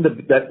deals. I think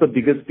that's the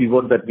biggest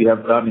pivot that we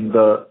have done in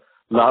the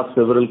last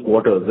several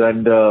quarters.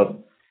 And,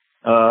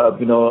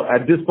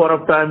 at this point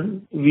of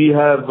time, we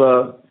have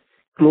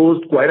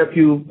closed quite a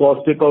few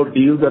cost takeout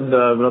deals, and,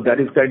 that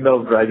is kind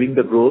of driving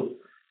the growth.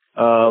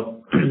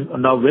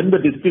 Now, when the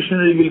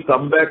discretionary will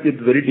come back,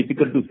 it's very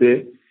difficult to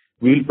say.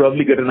 We'll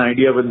probably get an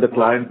idea when the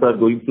clients are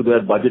going through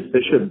their budget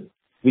session,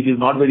 which is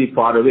not very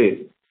far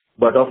away.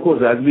 But of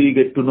course, as we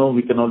get to know,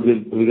 we can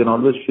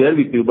always share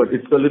with you, but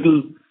it's a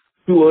little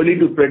too early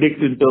to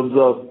predict in terms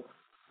of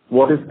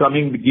what is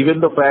coming,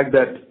 given the fact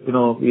that,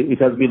 it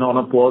has been on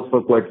a pause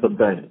for quite some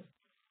time.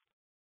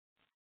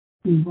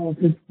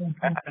 Okay.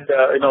 And,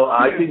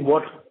 I think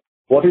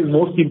what is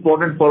most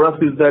important for us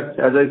is that,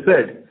 as I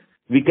said,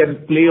 we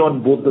can play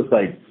on both the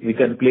sides. We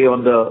can play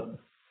on the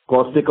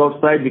cost takeout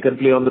side, we can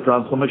play on the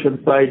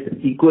transformation side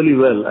equally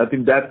well. I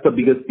think that's the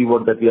biggest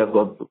pivot that we have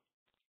gone through.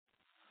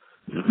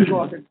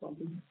 Got it.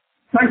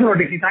 Thanks a lot,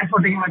 Dicky. Thanks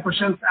for taking my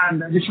questions,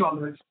 and wish you all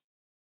the best.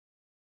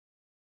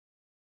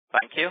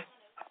 Thank you.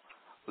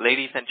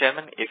 Ladies and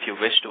gentlemen, if you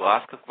wish to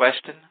ask a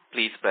question,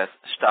 please press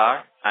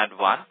star and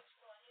 1.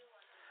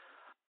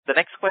 The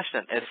next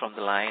question is from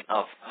the line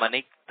of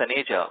Manik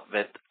Taneja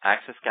with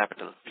Axis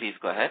Capital. Please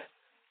go ahead.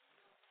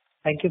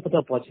 Thank you for the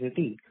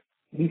opportunity.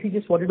 DC,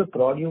 just wanted to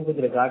prod you with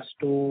regards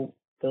to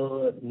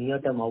the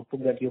near-term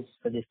outlook that you've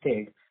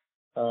suggested.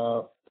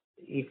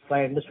 If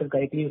I understood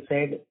correctly, you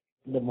said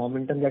the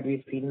momentum that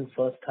we've seen in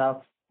first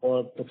half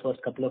or the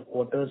first couple of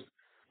quarters,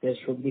 there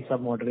should be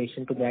some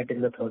moderation to that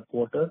in the third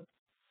quarter.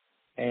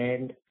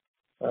 And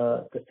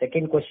the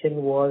second question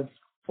was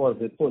for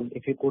Vipul,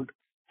 if you could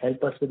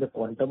help us with the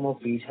quantum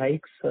of wage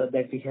hikes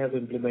that we have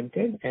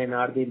implemented, and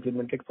are they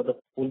implemented for the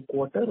full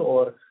quarter,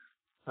 or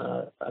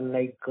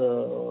unlike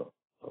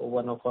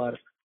one of our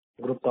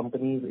group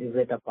companies, is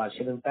it a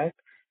partial impact?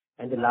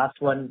 And the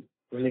last one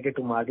related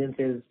to margins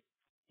is,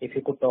 if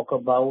you could talk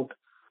about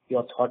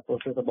your thought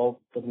process about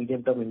the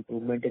medium-term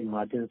improvement in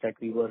margins that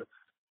we were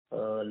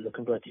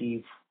looking to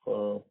achieve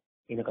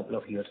in a couple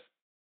of years.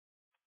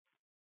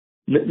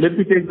 Let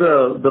me take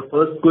the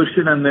first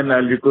question, and then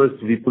I'll request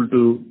Vipul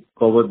to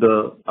cover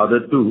the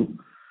other two.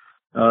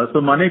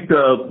 So Manik, as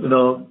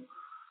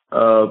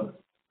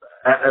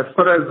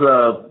far as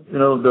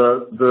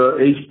the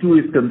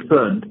H2 is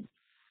concerned,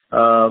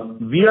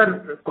 we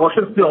are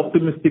cautiously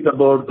optimistic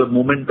about the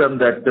momentum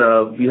that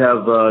we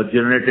have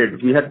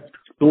generated. We had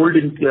told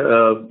in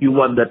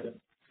Q1 that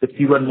the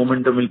Q1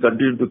 momentum will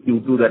continue to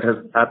Q2. That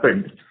has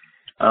happened.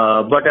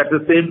 But at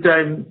the same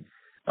time,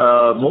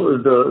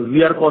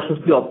 we are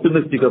cautiously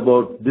optimistic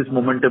about this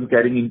momentum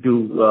carrying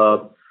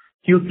into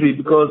Q3,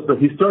 because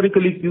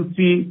historically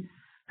Q3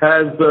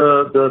 has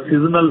the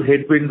seasonal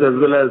headwinds as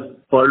well as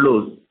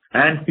furloughs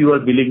and fewer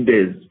billing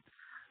days,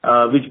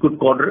 which could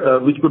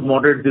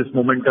moderate this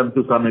momentum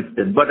to some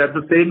extent. But at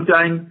the same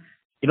time,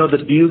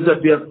 the deals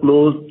that we have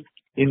closed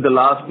in the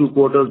last 2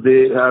 quarters,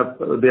 they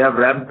have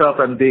ramped up,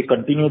 and they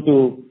continue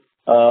to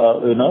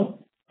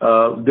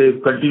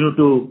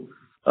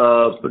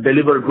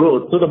deliver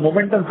growth. So the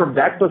momentum from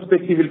that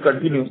perspective will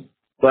continue,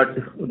 but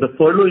the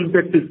furlough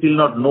impact is still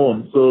not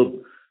known.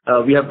 So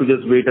we have to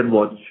just wait and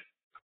watch.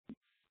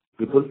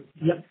 Vipul?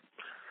 Yeah.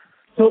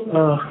 So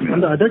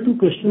on the other 2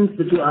 questions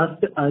that you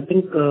asked, I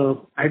think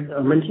I'd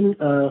mentioned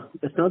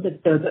just now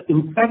that the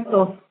impact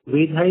of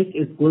wage hike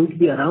is going to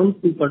be around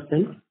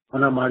 2%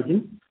 on our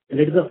margin, and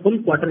it is a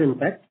full quarter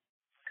impact.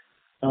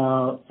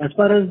 As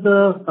far as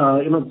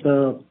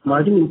the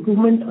margin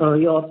improvement,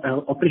 your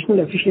operational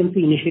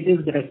efficiency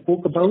initiatives that I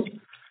spoke about,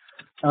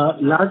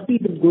 largely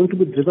it is going to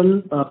be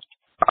driven,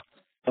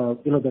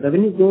 the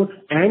revenue growth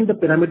and the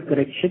pyramid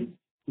correction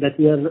that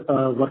we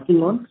are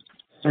working on.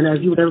 And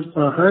as you would have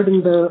heard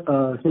in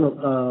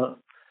the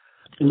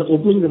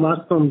opening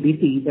remarks from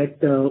DC, that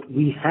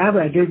we have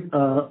added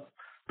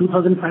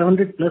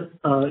 2,500 plus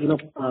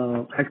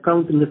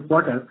headcount in this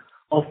quarter,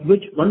 of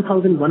which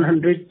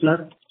 1,100 plus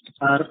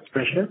are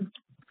fresher.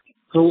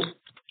 So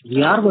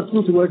we are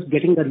working towards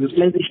getting the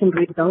utilization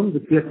rate down,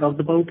 which we have talked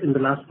about in the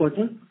last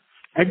quarter.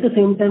 At the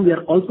same time, we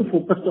are also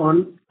focused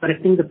on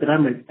correcting the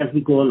pyramid as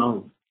we go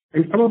along.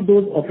 And some of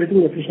those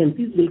operating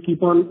efficiencies will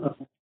keep on.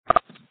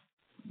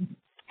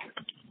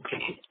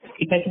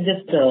 If I can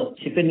just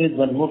chip in with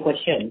one more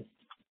question.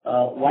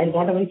 While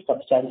not a very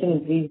substantial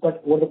increase,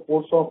 but over the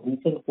course of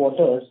recent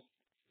quarters,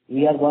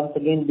 we are once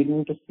again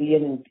beginning to see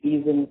an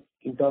increase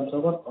in terms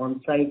of our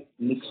on-site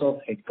mix of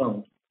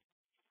headcount.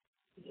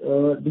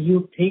 Do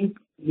you think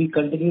we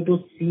continue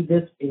to see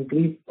this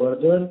increase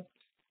further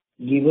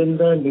given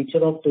the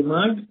nature of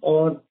demand,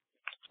 or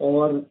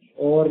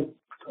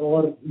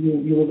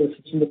you would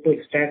look to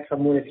extract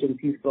some more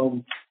efficiencies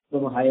from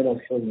a higher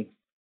offshore mix?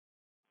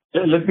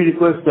 Let me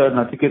request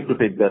Nachiket to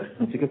take that.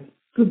 Nachiket?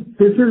 So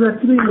this is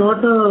actually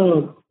not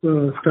a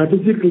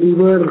strategic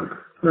lever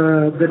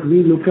that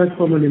we look at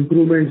from an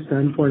improvement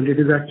standpoint. It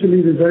is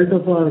actually the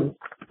result of our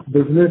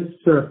business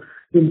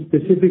in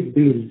specific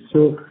deals.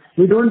 So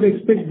we don't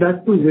expect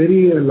that to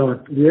vary a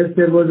lot. Yes,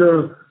 there was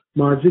a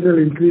marginal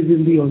increase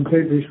in the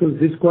on-site ratios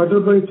this quarter,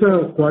 but it's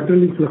a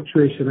quarterly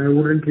fluctuation. I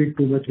wouldn't read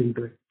too much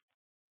into it.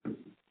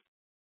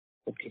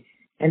 Okay.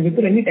 And is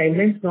there any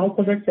timelines now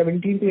for that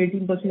 17 to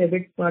 18%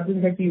 EBIT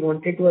margin that we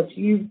wanted to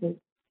achieve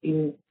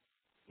in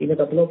a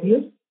couple of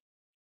years?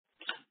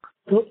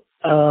 So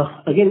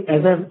again,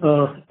 as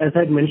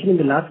I mentioned in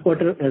the last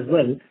quarter as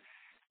well,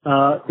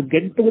 to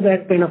get to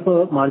that kind of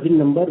a margin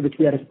number which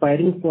we are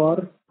aspiring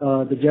for,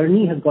 the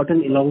journey has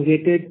gotten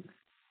elongated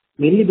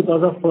mainly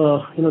because of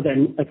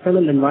the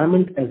external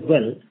environment as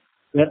well,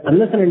 where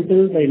unless and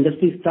until the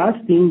industry starts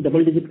seeing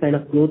double-digit kind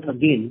of growth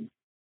again,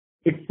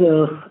 it's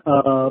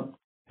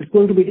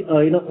going to be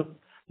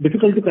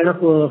difficult to kind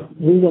of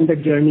move on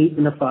that journey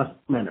in a fast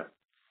manner.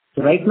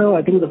 So right now,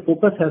 I think the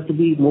focus has to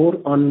be more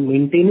on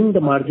maintaining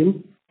the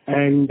margin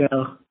and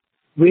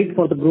wait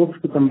for the growth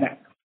to come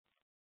back.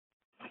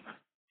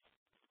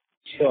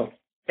 Sure.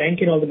 Thank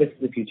you and all the best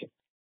for the future.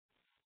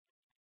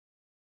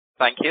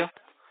 Thank you.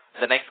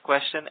 The next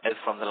question is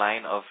from the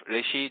line of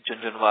Rishi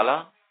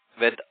Jhunjhunwala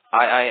with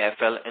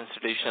IIFL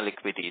Institutional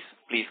Equities.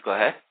 Please go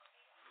ahead.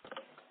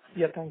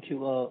 Yeah, thank you.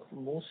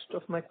 Most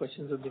of my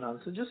questions have been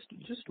answered.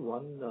 Just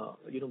one,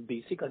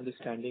 basic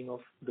understanding of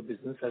the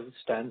business as it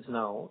stands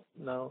now.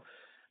 Now,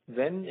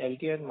 when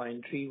LTI and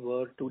Mindtree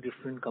were two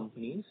different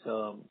companies,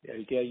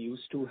 LTI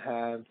used to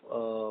have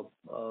a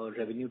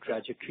revenue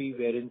trajectory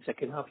wherein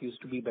second half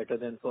used to be better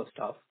than first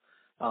half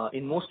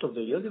in most of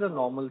the years in a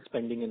normal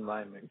spending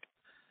environment.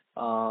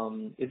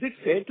 Is it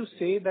fair to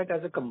say that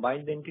as a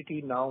combined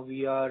entity now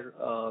we are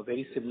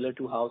very similar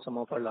to how some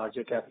of our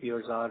larger cap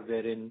peers are,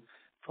 wherein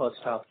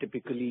first half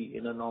typically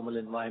in a normal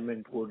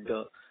environment would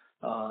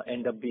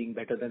end up being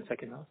better than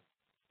second half?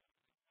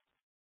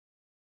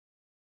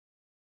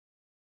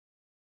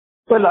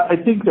 Well, I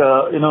think,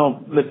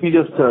 let me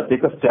just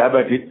take a stab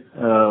at it.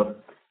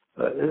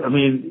 I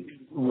mean,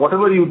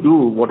 whatever you do,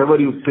 whatever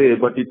you say,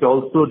 but it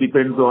also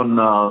depends on,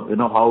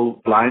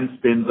 how client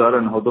spends are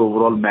and how the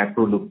overall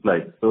macro looks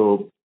like.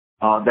 So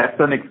that's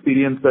an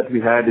experience that we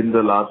had in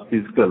the last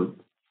fiscal.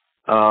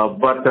 At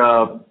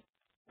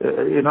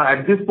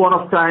this point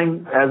of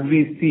time, as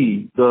we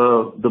see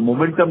the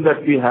momentum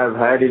that we have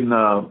had in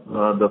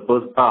the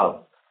first half,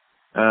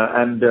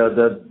 and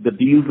the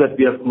deals that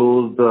we have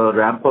closed, the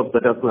ramp up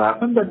that has to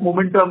happen, that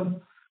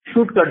momentum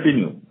should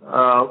continue,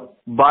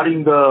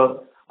 barring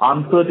the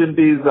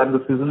uncertainties and the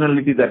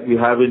seasonality that we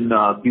have in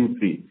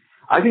Q3.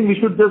 I think we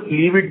should just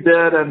leave it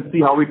there and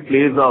see how it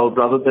plays out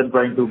rather than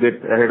trying to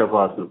get ahead of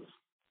ourselves.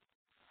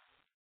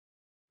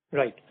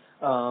 Right.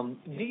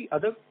 The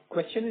other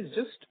question is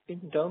just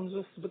in terms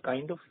of the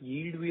kind of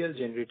yield we are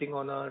generating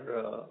on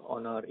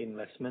our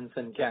investments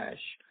and cash.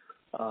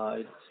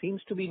 It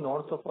seems to be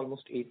north of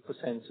almost 8%.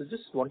 So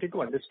just wanted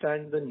to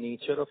understand the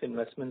nature of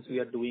investments we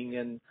are doing,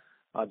 and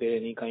are there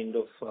any kind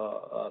of,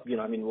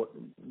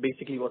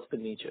 basically what's the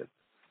nature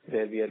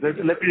where we are?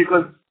 Let me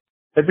request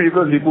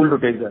Vipul to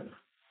take that.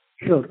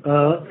 Sure.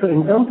 So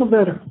in terms of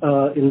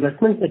the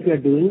investments that we are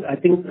doing, I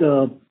think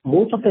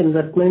most of the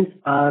investments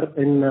are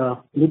in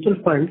mutual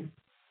funds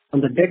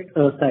on the debt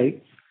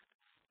side,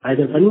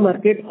 either money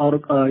market or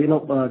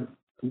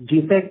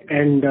GSEC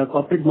and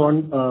corporate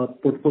bond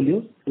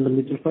portfolios in the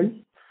mutual funds.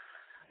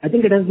 I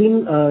think it has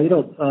been,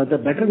 the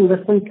better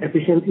investment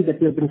efficiency that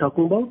we have been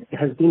talking about. It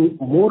has been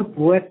more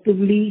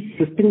proactively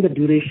shifting the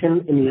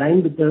duration in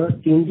line with the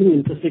changing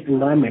interest rate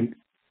environment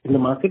in the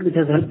market, which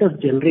has helped us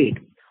generate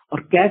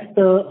or catch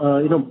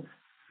the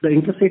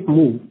interest rate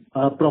move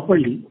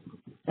properly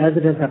as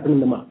it has happened in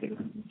the market.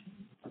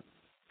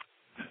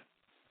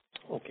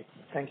 Okay.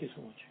 Thank you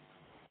so much.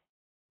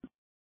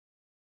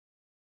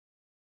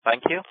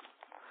 Thank you.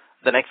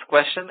 The next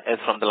question is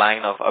from the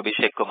line of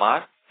Abhishek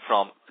Kumar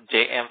from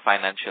JM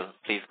Financial.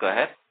 Please go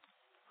ahead.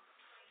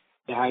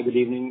 Yeah, hi, good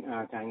evening.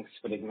 Thanks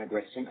for taking my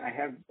question. I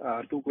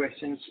have two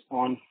questions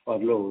on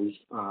furloughs,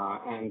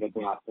 and let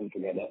me ask them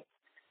together.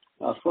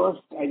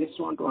 First, I just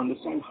want to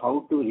understand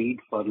how to read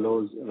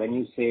furloughs. When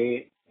you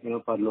say,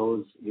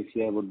 furloughs this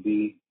year would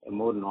be a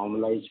more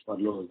normalized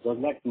furloughs, does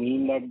that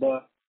mean that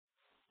the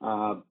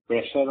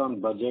pressure on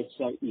budgets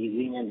are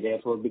easing and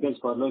therefore, because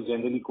furloughs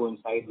generally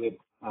coincide with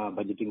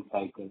budgeting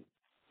cycle.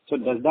 So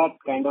does that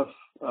kind of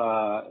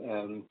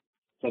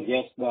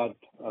suggest that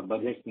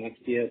budgets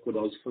next year could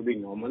also be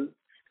normal?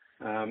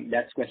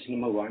 That's question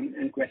number one.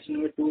 And question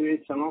number two is,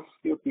 some of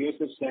your peers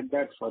have said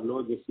that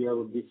furlough this year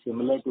would be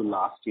similar to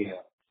last year.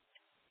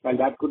 Well,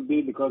 that could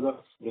be because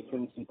of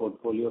difference in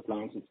portfolio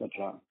clients,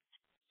 etc.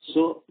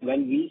 So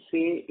when we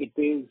say it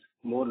is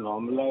more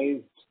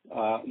normalized,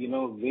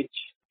 which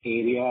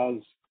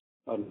areas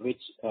or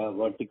which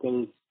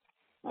verticals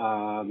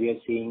we are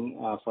seeing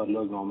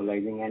furloughs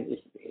normalizing, and is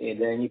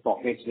there any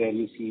pockets where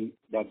you see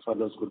that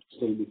furloughs could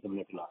still be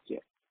similar to last year?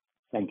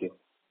 Thank you.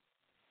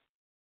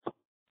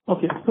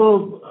 Okay.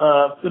 So,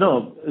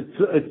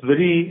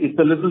 it's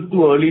a little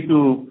too early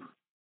to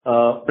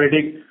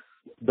predict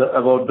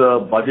about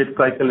the budget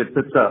cycle,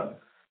 etc.,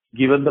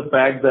 given the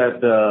fact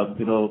that,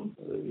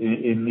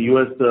 in the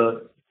U.S.,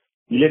 the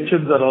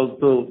elections are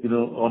also,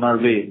 on our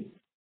way.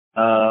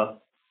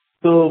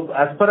 So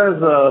as far as,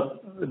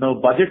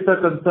 budgets are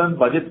concerned,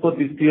 budget for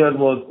this year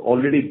was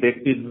already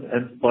baked in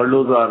and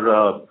furloughs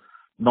are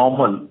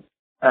normal.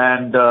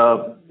 And,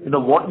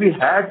 what we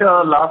had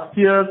last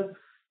year,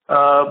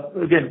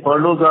 again,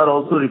 furloughs are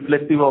also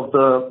reflective of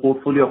the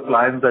portfolio of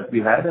clients that we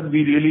had, and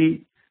we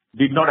really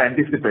did not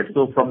anticipate.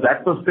 So from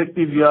that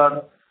perspective, we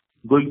are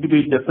going to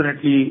be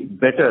definitely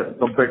better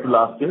compared to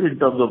last year in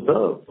terms of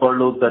the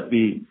furloughs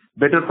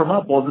better from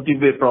a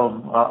positive way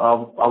from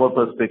our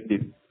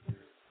perspective.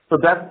 So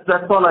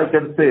that's all I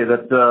can say,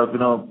 that,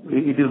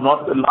 it is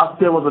not,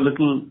 last year was a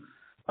little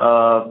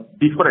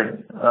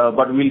different,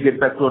 but we'll get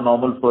back to a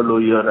normal furlough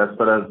year as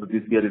far as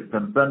this year is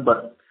concerned.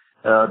 But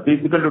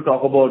difficult to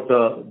talk about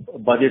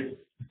budget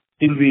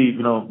till we,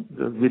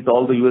 with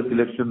all the US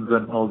elections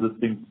and all these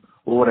things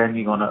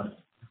overhanging on us.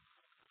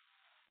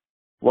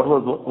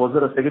 Was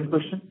there a second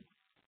question?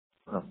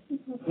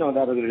 No,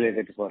 that was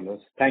related to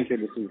furloughs. Thank you.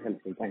 This is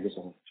helpful. Thank you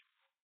so much.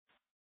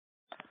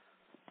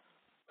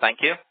 Thank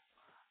you.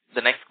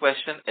 The next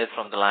question is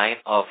from the line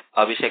of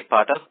Abhishek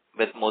Pathak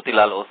with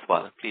Motilal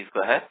Oswal. Please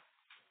go ahead.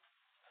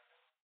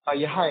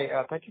 Yeah, hi.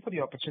 Thank you for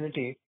the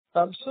opportunity.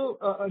 So,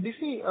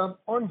 DC,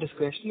 on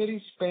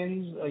discretionary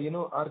spends,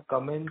 our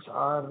comments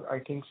are, I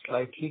think,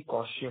 slightly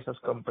cautious as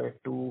compared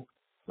to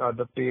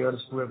the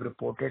peers who have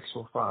reported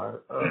so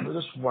far. We're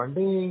just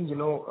wondering,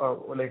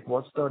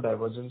 what's the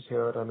divergence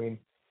here? I mean,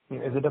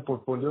 is it a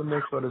portfolio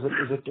mix, or is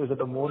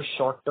it a more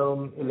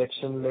short-term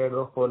election-led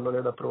or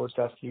furlough-led approach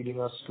that's leading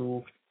us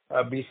to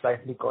be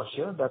slightly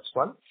cautious? That's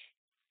one.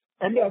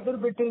 And the other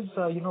bit is,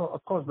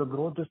 of course, the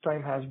growth this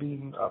time has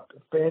been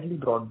fairly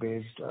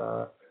broad-based.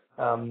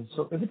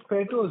 So is it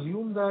fair to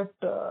assume that,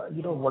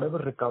 whatever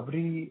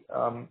recovery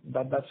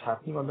that's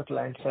happening on the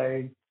client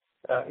side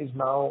is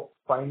now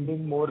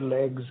finding more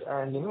legs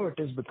and, it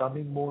is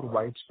becoming more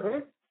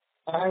widespread?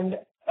 And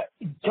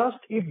just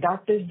if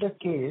that is the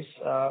case,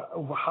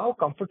 how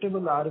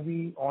comfortable are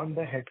we on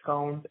the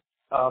headcount?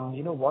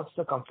 What's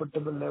the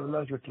comfortable level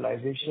of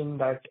utilization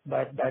that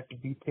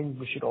we think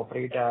we should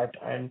operate at?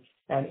 And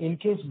in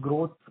case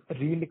growth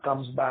really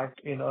comes back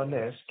in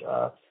earnest,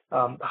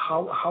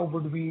 how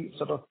would we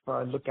sort of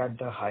look at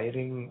the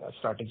hiring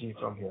strategy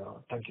from here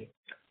on? Thank you.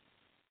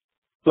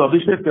 So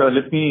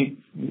Abhishek,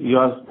 you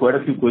asked quite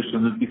a few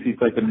questions. Let me see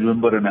if I can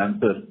remember and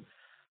answer.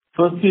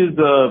 First is,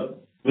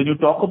 when you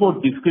talk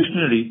about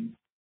discretionary,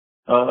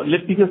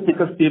 let me just take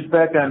a step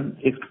back and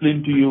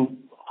explain to you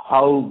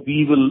how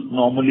we will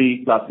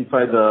normally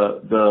classify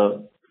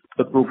the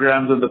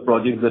programs and the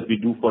projects that we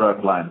do for our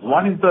clients.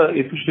 One is the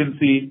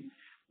efficiency,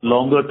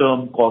 longer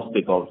term cost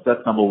takeouts.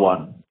 That's number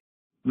one.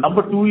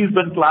 Number two is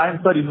when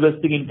clients are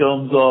investing in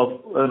terms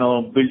of,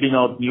 building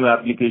out new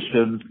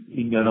applications,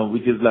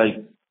 which is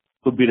like,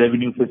 could be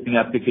revenue facing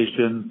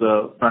applications,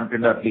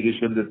 front-end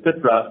applications,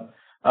 etc.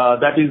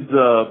 That is,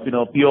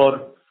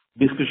 pure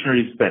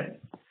discretionary spend.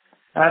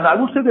 And I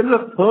would say there is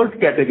a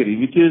third category,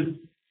 which is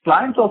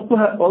clients also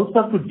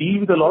have to deal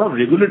with a lot of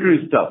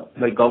regulatory stuff,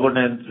 like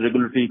governance,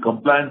 regulatory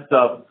compliance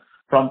stuff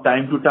from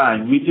time to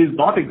time, which is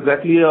not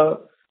exactly a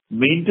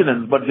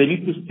maintenance, but they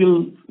need to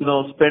still,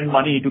 spend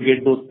money to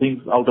get those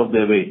things out of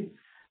their way.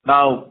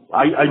 Now,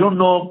 I don't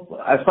know,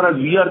 as far as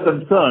we are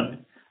concerned,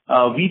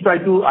 we try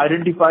to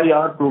identify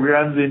our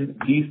programs in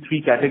these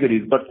three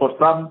categories, but for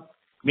some,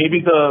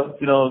 maybe the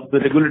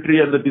regulatory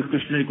and the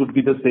discretionary could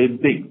be the same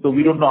thing. So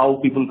we don't know how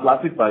people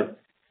classify.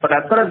 But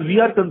as far as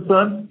we are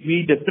concerned,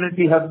 we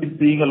definitely have been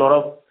seeing a lot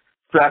of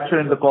traction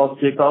in the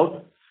cost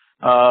takeout.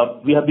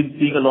 We have been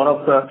seeing a lot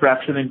of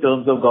traction in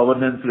terms of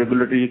governance,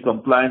 regulatory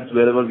compliance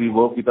wherever we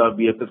work with our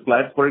BFS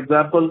clients, for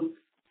example.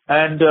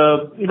 And,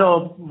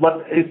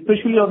 but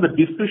especially on the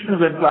discretion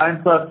when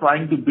clients are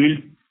trying to build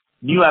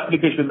new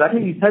applications, I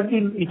think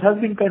it has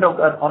been kind of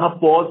on a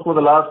pause for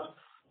the last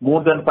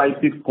more than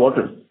 5-6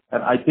 quarters.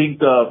 And I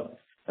think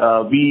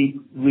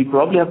we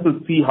probably have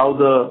to see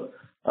how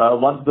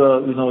once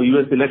the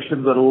US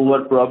elections are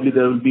over, probably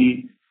there will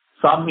be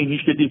some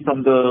initiative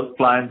from the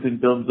clients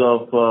in terms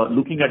of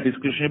looking at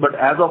discretionary. But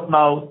as of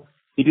now,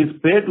 it is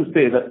fair to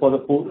say that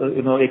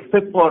for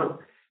except for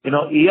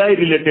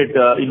AI-related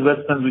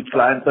investments which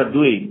clients are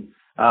doing,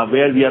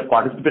 where we are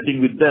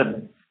participating with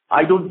them,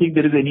 I don't think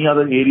there is any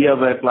other area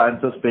where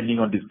clients are spending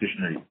on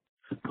discretionary.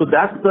 So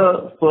that's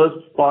the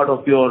first part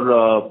of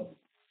your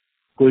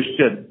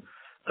question.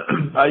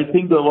 I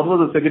think, what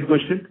was the second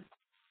question?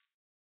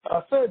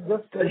 Sir,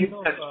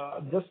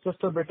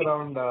 just a bit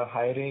around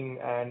hiring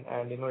and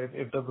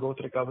if the growth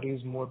recovery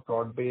is more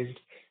broad-based,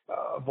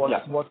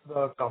 what's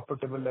the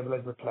comfortable level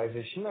of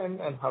utilization and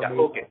how do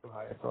you want to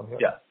hire from here?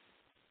 Yeah.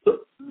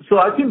 So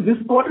I think this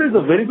quarter is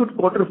a very good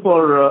quarter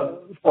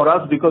for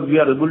us because we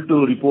are able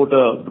to report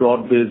a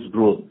broad-based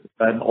growth.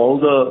 And all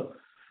the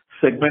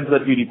segments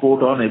that we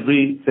report on,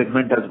 every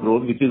segment has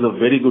grown, which is a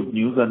very good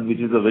news and which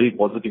is a very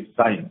positive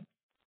sign.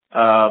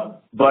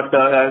 But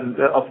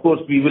of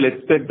course, we will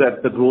expect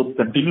that the growth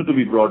continue to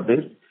be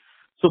broad-based.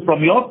 So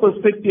from our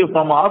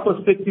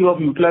perspective of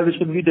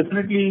utilization,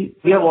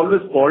 we have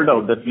always called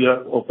out that we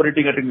are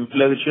operating at a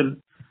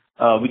utilization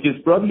which is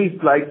probably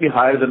slightly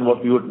higher than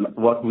what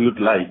we would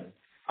like.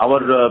 Our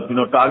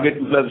target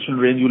utilization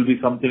range will be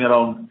something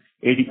around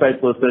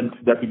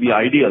 85%. That will be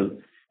ideal.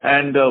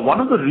 And one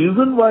of the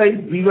reasons why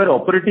we were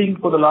operating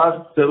for the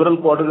last several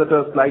quarters at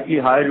a slightly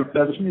higher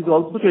utilization is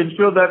also to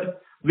ensure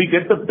that we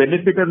get the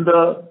benefit and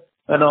the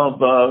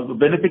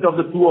benefit of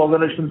the two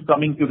organizations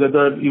coming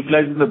together,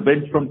 utilizing the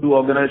bench from two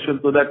organizations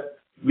so that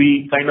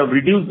we kind of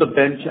reduce the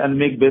bench and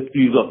make best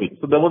use of it.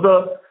 So there was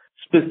a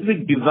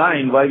specific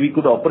design why we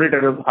could operate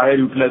at a higher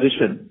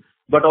utilization.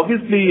 But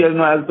obviously,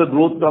 as the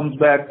growth comes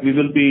back, we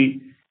will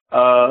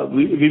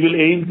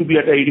aim to be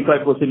at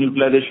 85%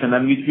 utilization,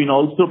 and which will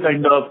also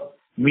kind of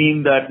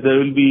mean that there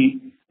will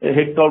be a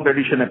headcount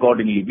addition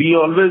accordingly. We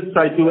always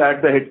try to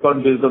add the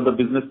headcount based on the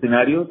business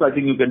scenarios. I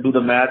think you can do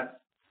the math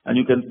and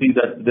you can see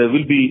that there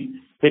will be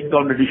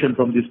headcount addition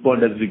from this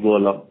point as we go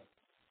along.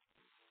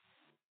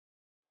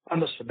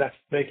 Understood. That's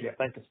very clear.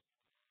 Thank you.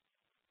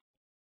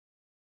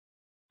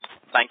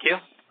 Thank you.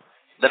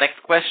 The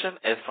next question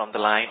is from the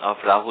line of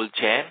Rahul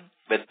Jain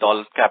with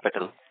Dolat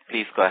Capital.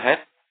 Please go ahead.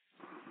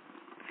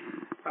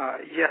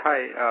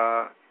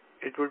 Hi.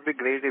 It would be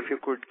great if you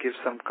could give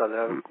some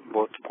color,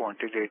 both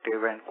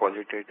quantitative and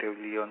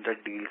qualitatively, on the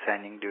deal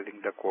signing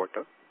during the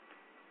quarter.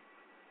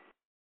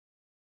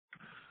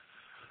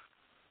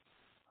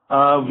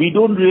 We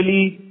don't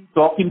really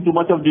talk in too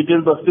much of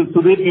detail, but still,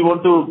 Sudhir, you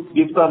want to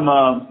give some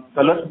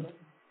color?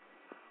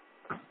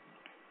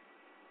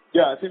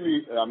 Yeah, I think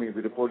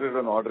we reported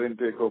an order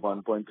intake of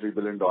 $1.3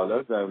 billion.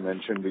 I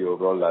mentioned the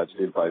overall large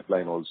deal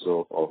pipeline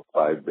also of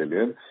 $5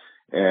 billion.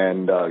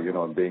 And,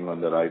 being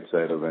on the right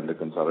side of vendor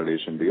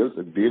consolidation deals,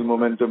 the deal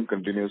momentum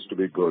continues to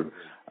be good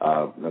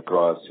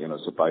across,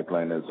 so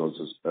pipeline is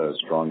also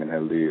strong and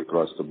healthy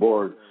across the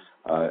board.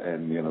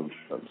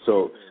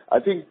 So I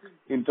think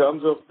in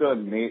terms of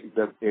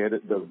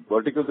the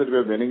verticals that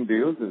we're winning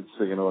deals, it's,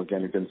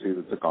 again, you can see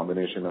it's a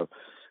combination of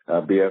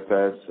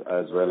BFS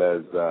as well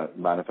as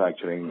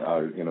manufacturing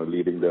are,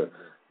 leading the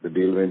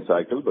deal win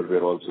cycle, but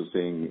we're also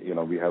seeing,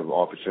 we have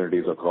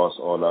opportunities across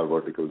all our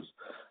verticals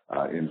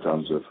in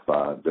terms of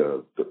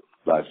the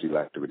large deal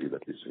activity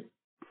that we see.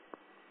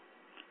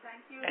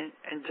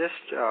 And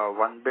just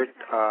one bit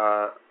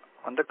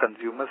on the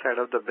consumer side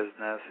of the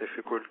business, if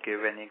you could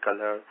give any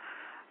color,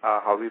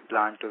 how we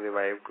plan to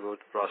revive growth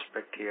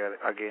prospect here.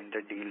 Again,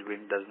 the deal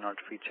win does not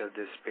feature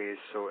this space,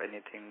 so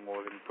anything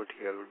more input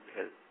here would be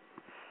helpful.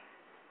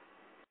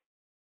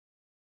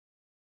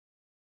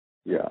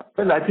 Yeah.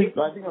 Well, I think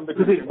on the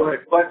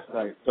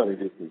sorry,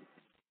 JP.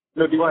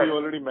 No, you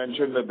already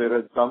mentioned that there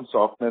is some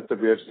softness that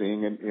we are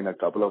seeing in a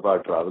couple of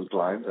our travel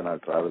clients and our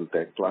travel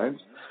tech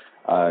clients.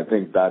 I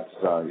think that's,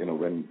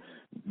 when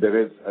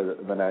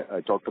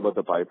I talked about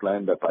the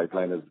pipeline, that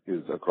pipeline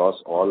is across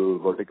all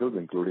verticals,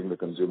 including the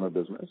consumer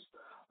business.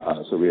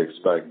 So we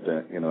expect,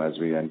 as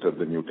we enter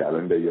the new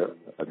calendar year,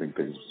 I think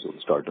things will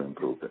start to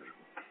improve there.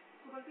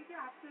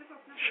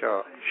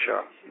 Sure.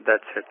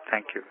 That's it.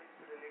 Thank you.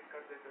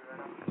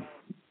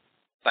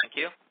 Thank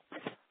you.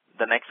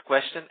 The next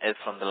question is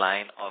from the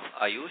line of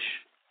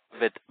Ayush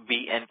with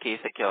B&K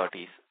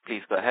Securities.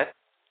 Please go ahead.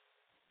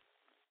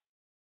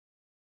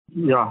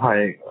 Yeah,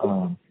 hi.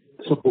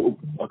 So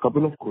a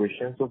couple of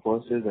questions. So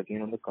first is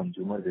again on the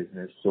consumer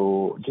business.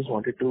 So just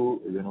wanted to,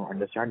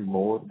 understand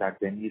more that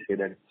when you say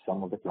that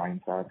some of the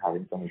clients are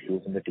having some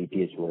issues in the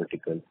TTH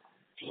vertical.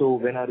 So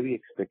when are we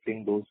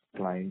expecting those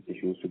client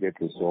issues to get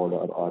resolved,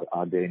 or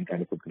are there any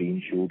kind of a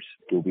green shoots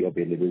to be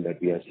available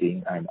that we are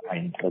seeing and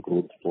the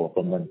growth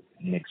from the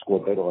next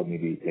quarter or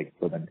maybe like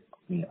for the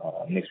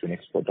next to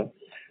next quarter?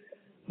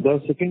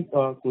 The second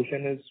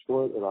question is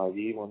for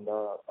Rajiv on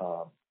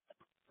the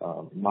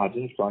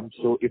margin front.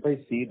 So if I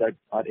see that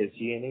our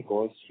SG&A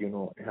costs,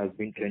 has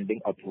been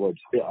trending upwards,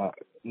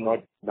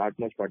 not that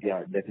much, but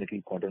yeah,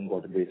 definitely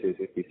quarter-on-quarter basis,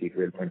 if we see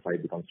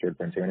 12.5 becomes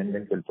 12.7 and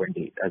then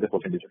 12.8 as a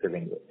percentage of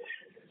revenue.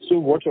 So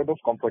what sort of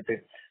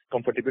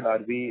comfortable are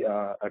we,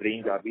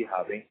 range are we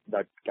having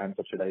that can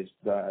subsidize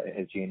the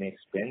SG&A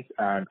expense?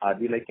 And are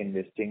we like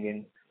investing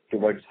in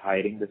towards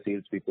hiring the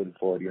salespeople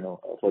for,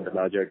 for the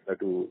larger,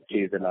 to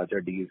chase the larger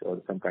deals,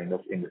 or some kind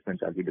of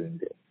investments are we doing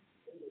there?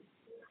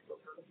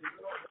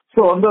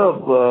 So on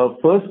the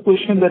first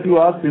question that you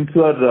asked, since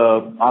you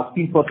are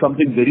asking for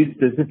something very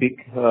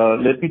specific,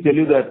 let me tell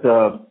you that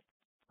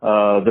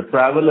the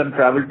travel and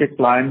travel tech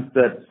clients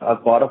that are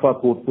part of our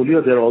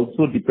portfolio, they're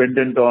also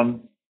dependent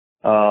on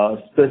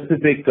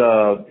specific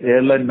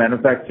airline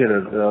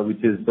manufacturers,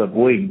 which is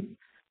Boeing,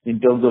 in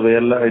terms of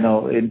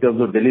airline, in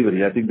terms of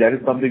delivery. I think that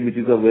is something which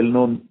is a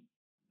well-known,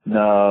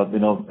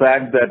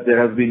 fact that there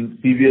have been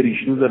severe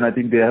issues, and I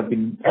think they have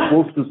been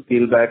forced to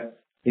scale back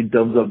in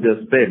terms of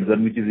their spends,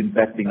 and which is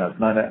impacting us.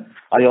 Now,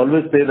 I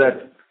always say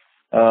that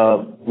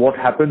what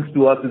happens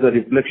to us is a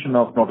reflection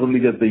of not only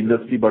just the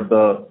industry, but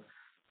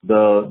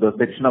the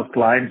section of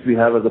clients we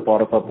have as a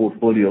part of our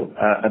portfolio,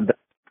 and that's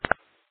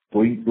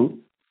going through.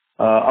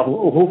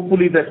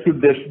 Hopefully there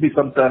should be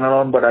some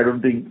turnaround, but I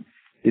don't think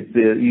it's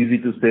easy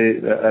to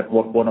say at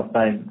what point of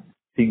time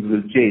things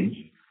will change.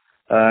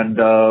 And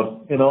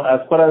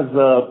as far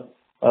as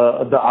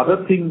the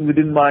other thing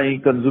within my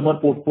consumer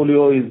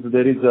portfolio is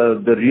there is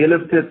the real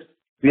estate.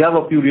 We have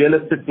a few real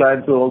estate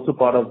clients who are also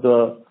part of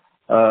the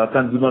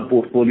consumer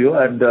portfolio,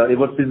 and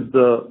ever since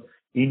the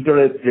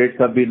interest rates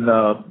have been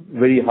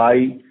very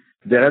high,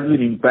 there has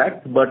been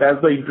impact. But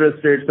as the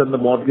interest rates and the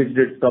mortgage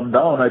rates come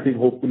down, I think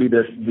hopefully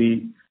there should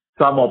be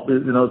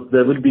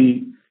there will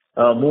be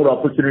more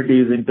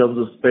opportunities in terms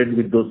of spend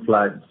with those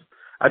clients.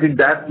 I think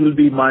that will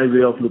be my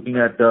way of looking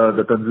at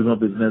the consumer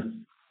business.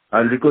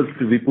 I'll request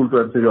Vipul to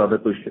answer your other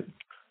question.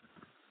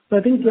 So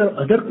I think your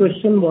other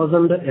question was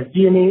on the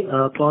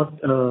SG&A cost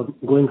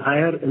going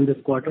higher in this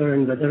quarter,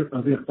 and whether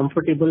we are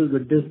comfortable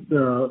with this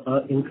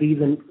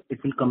increase and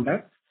it will come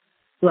back.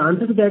 So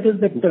answer to that is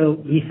that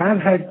we have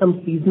had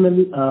some seasonal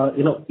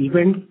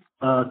events,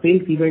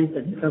 sales events,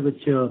 etc.,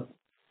 which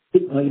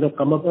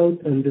come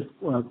about in this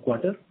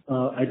quarter,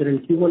 either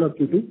in Q1 or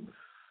Q2,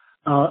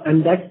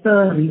 and that's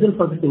the reason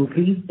for this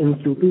increase in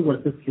Q2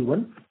 versus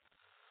Q1.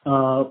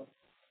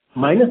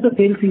 Minus the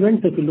sales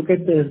events, if you look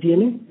at the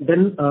SG&A,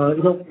 then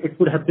it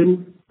would have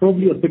been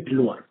probably a bit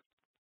lower.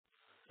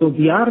 So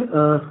we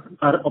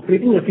our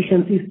operating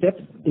efficiency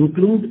steps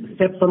include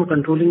steps on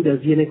controlling the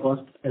SG&A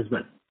cost as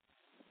well.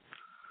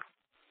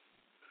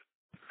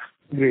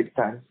 Great,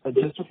 thanks.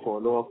 Just to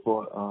follow up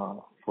for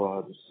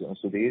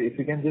Sudhir, if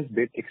you can just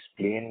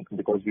explain,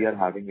 because we are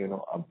having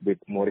a bit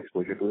more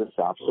exposure to the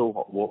SAP.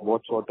 So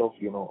what sort of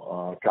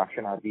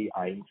traction are we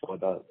eyeing for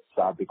the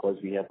SAP? Because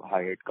we have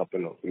hired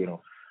couple of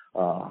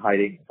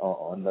hiring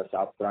on the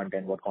SAP front,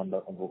 and what kind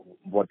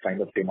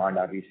of demand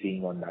are we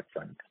seeing on that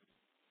front?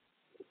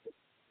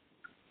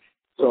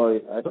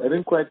 Sorry, I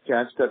didn't quite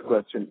catch that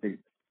question.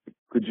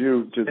 Could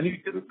you just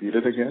repeat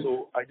it again?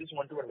 So I just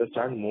want to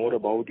understand more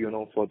about,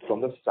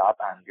 from the SAP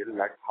angle,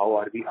 like how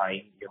are we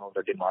eyeing,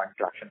 the demand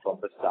traction from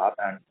the SAP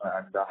and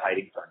the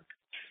hiring front,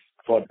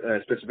 for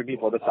specifically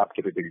for the SAP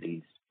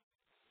capabilities?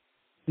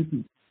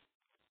 Mm-hmm.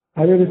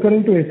 Are you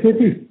referring to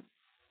SAP?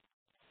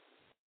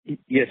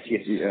 Yes.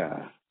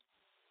 Yeah.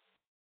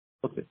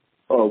 Okay.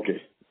 Oh, okay.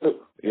 So,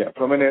 yeah,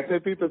 from an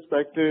SAP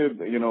perspective,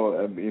 we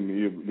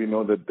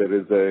know that there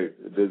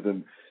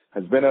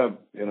has been a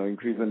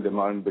increase in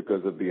demand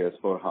because of the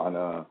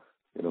S/4HANA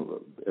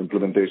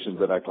implementations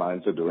that our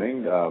clients are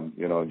doing.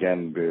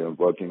 Again, we are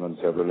working on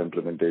several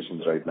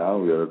implementations right now.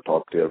 We are a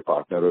top tier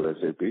partner of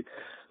SAP.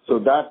 So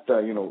that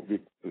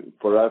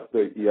for us,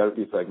 the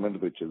ERP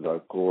segment, which is our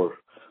core,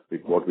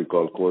 what we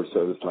call core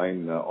service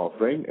line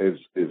offering,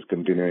 is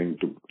continuing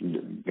to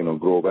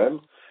grow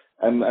well.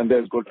 And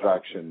there's good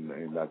traction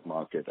in that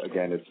market.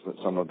 Again,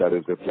 some of that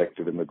is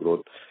reflected in the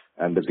growth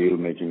and the deal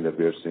making that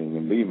we are seeing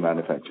in the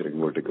manufacturing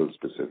vertical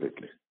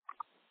specifically.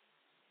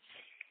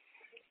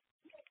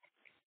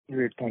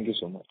 Great. Thank you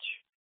so much.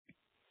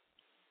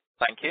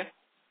 Thank you.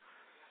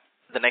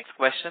 The next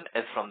question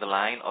is from the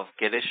line of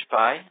Girish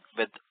Pai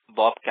with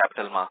Bob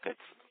Capital Markets.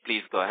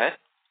 Please go ahead.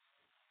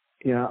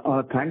 Yeah,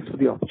 thanks for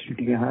the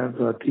opportunity. I have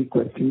 3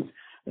 questions.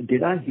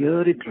 Did I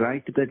hear it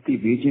right that the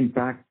wage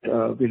impact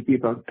will be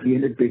about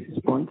 300 basis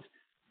points?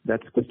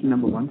 That's question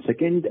number 1.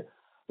 Second,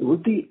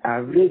 would the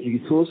average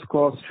resource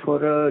cost for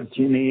a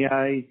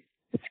GenAI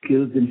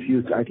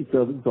skills-infused IT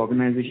services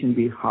organization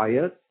be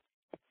higher?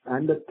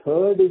 And the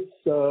third is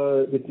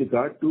with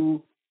regard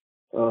to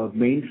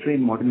mainframe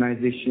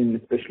modernization,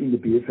 especially in the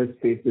BFS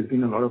space. There's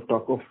been a lot of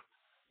talk of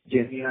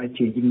GenAI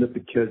changing the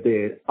picture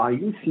there. Are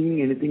you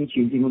seeing anything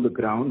changing on the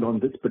ground on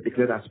this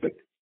particular aspect?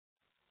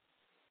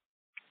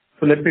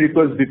 So let me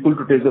request Vipul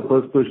to take the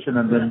first question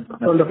and then...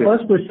 On the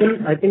first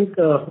question, I think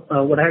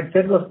what I had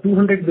said was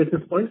 200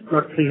 basis points,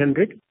 not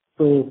 300.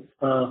 So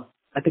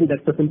I think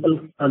that's a simple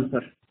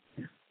answer.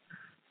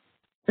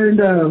 And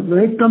when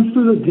it comes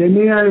to the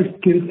GenAI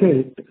skill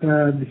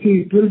set,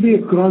 see, it will be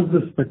across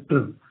the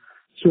spectrum.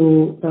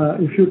 So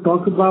if you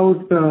talk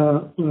about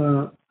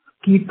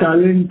key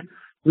talent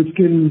which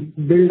can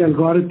build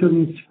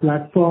algorithms,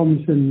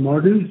 platforms, and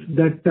models,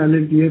 that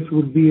talent, yes,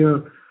 would be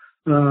a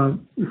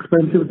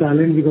expensive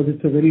talent because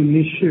it's a very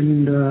niche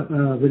and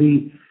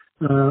very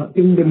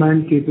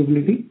in-demand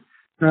capability.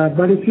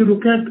 But if you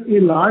look at a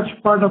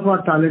large part of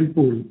our talent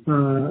pool,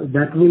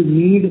 that will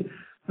need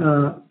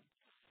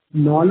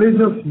knowledge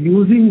of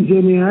using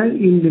GenAI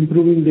in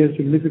improving their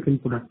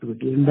significant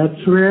productivity. And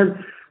that's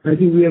where I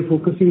think we are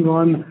focusing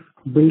on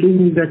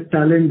building that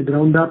talent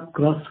ground up,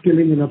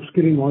 cross-skilling and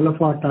upskilling all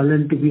of our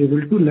talent to be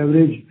able to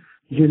leverage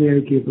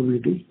GenAI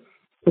capabilities.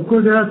 Of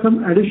course, there are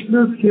some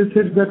additional skill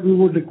sets that we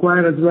would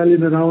require as well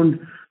in around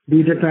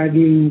data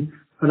tagging,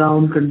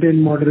 around content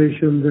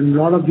moderations, and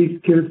a lot of these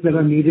skills that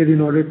are needed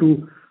in order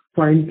to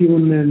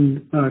fine-tune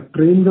and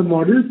train the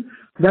models.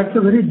 That's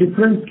a very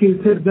different skill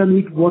set than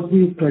what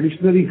we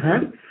traditionally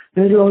had.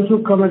 And it will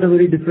also come at a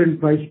very different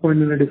price point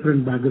and a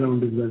different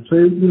background as well. So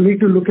you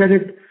need to look at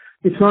it.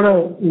 It's not a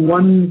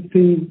one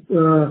thing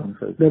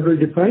that will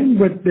define,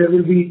 but there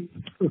will be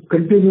a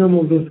continuum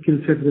of those skill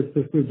sets with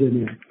respect to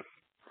GenAI.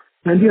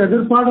 And the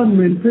other part on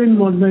mainframe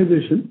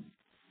modernization,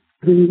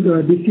 I think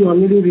DC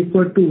already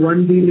referred to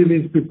one deal in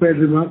his prepared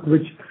remark,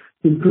 which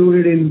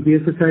included in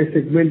BFSI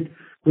segment,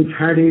 which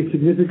had a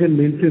significant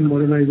mainframe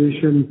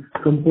modernization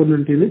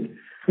component in it.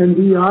 And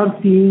we are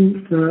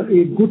seeing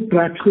a good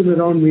traction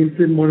around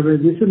mainframe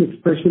modernization,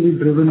 especially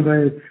driven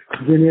by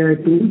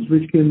GenAI tools,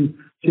 which can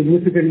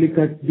significantly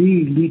cut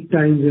the lead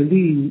times and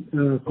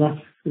the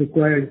costs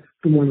required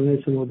to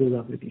modernize some of those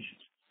applications.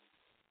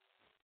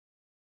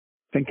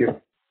 Thank you.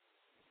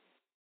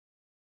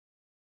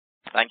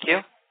 Thank you.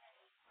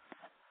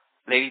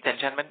 Ladies and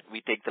gentlemen, we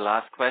take the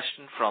last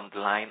question from the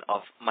line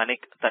of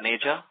Manik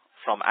Taneja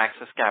from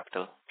Axis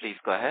Capital. Please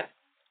go ahead.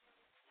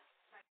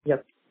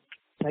 Yep.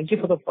 Thank you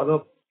for the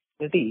follow-up.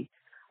 I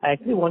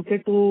actually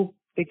wanted to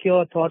pick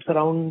your thoughts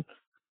around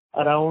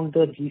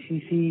the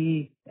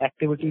GCC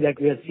activity that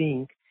we are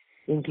seeing,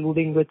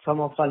 including with some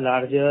of our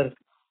larger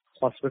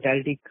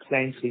hospitality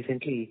clients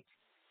recently.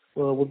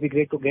 So it would be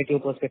great to get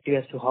your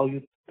perspective as to how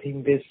you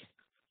think this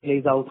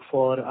plays out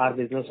for our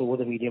business over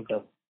the medium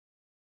term.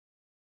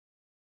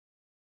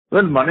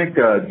 Well, Manik,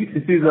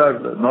 GCCs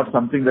are not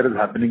something that is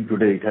happening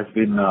today. It has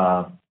been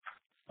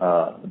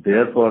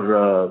there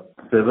for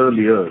several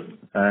years.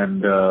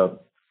 And,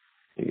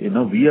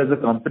 we as a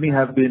company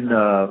have been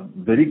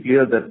very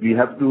clear that we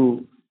have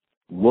to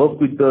work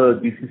with the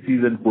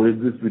GCCs and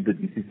coexist with the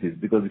GCCs.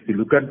 Because if you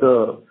look at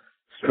the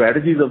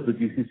strategies of the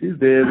GCCs,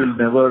 they will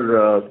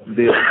never,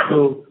 they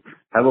also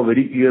have a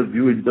very clear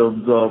view in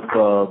terms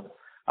of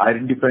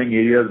identifying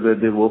areas where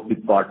they work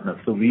with partners.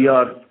 So we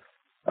are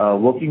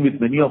working with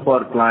many of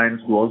our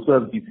clients who also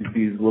have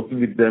GCCs,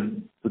 working with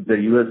them, with the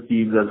US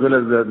teams as well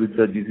as with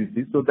the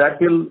GCCs. So that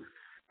will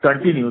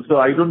continue. So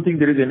I don't think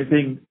there is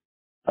anything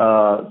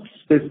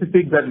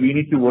specific that we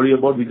need to worry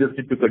about. We just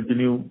need to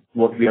continue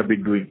what we have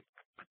been doing.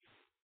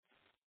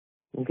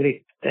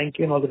 Great. Thank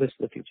you and all the best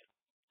for the future.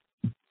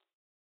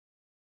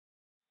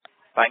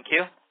 Thank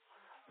you.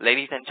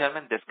 Ladies and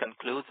gentlemen, this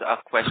concludes our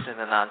question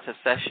and answer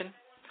session.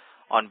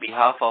 On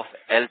behalf of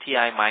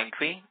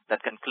LTIMindtree,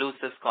 that concludes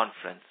this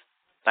conference.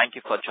 Thank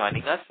you for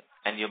joining us,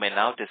 and you may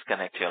now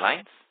disconnect your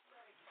lines.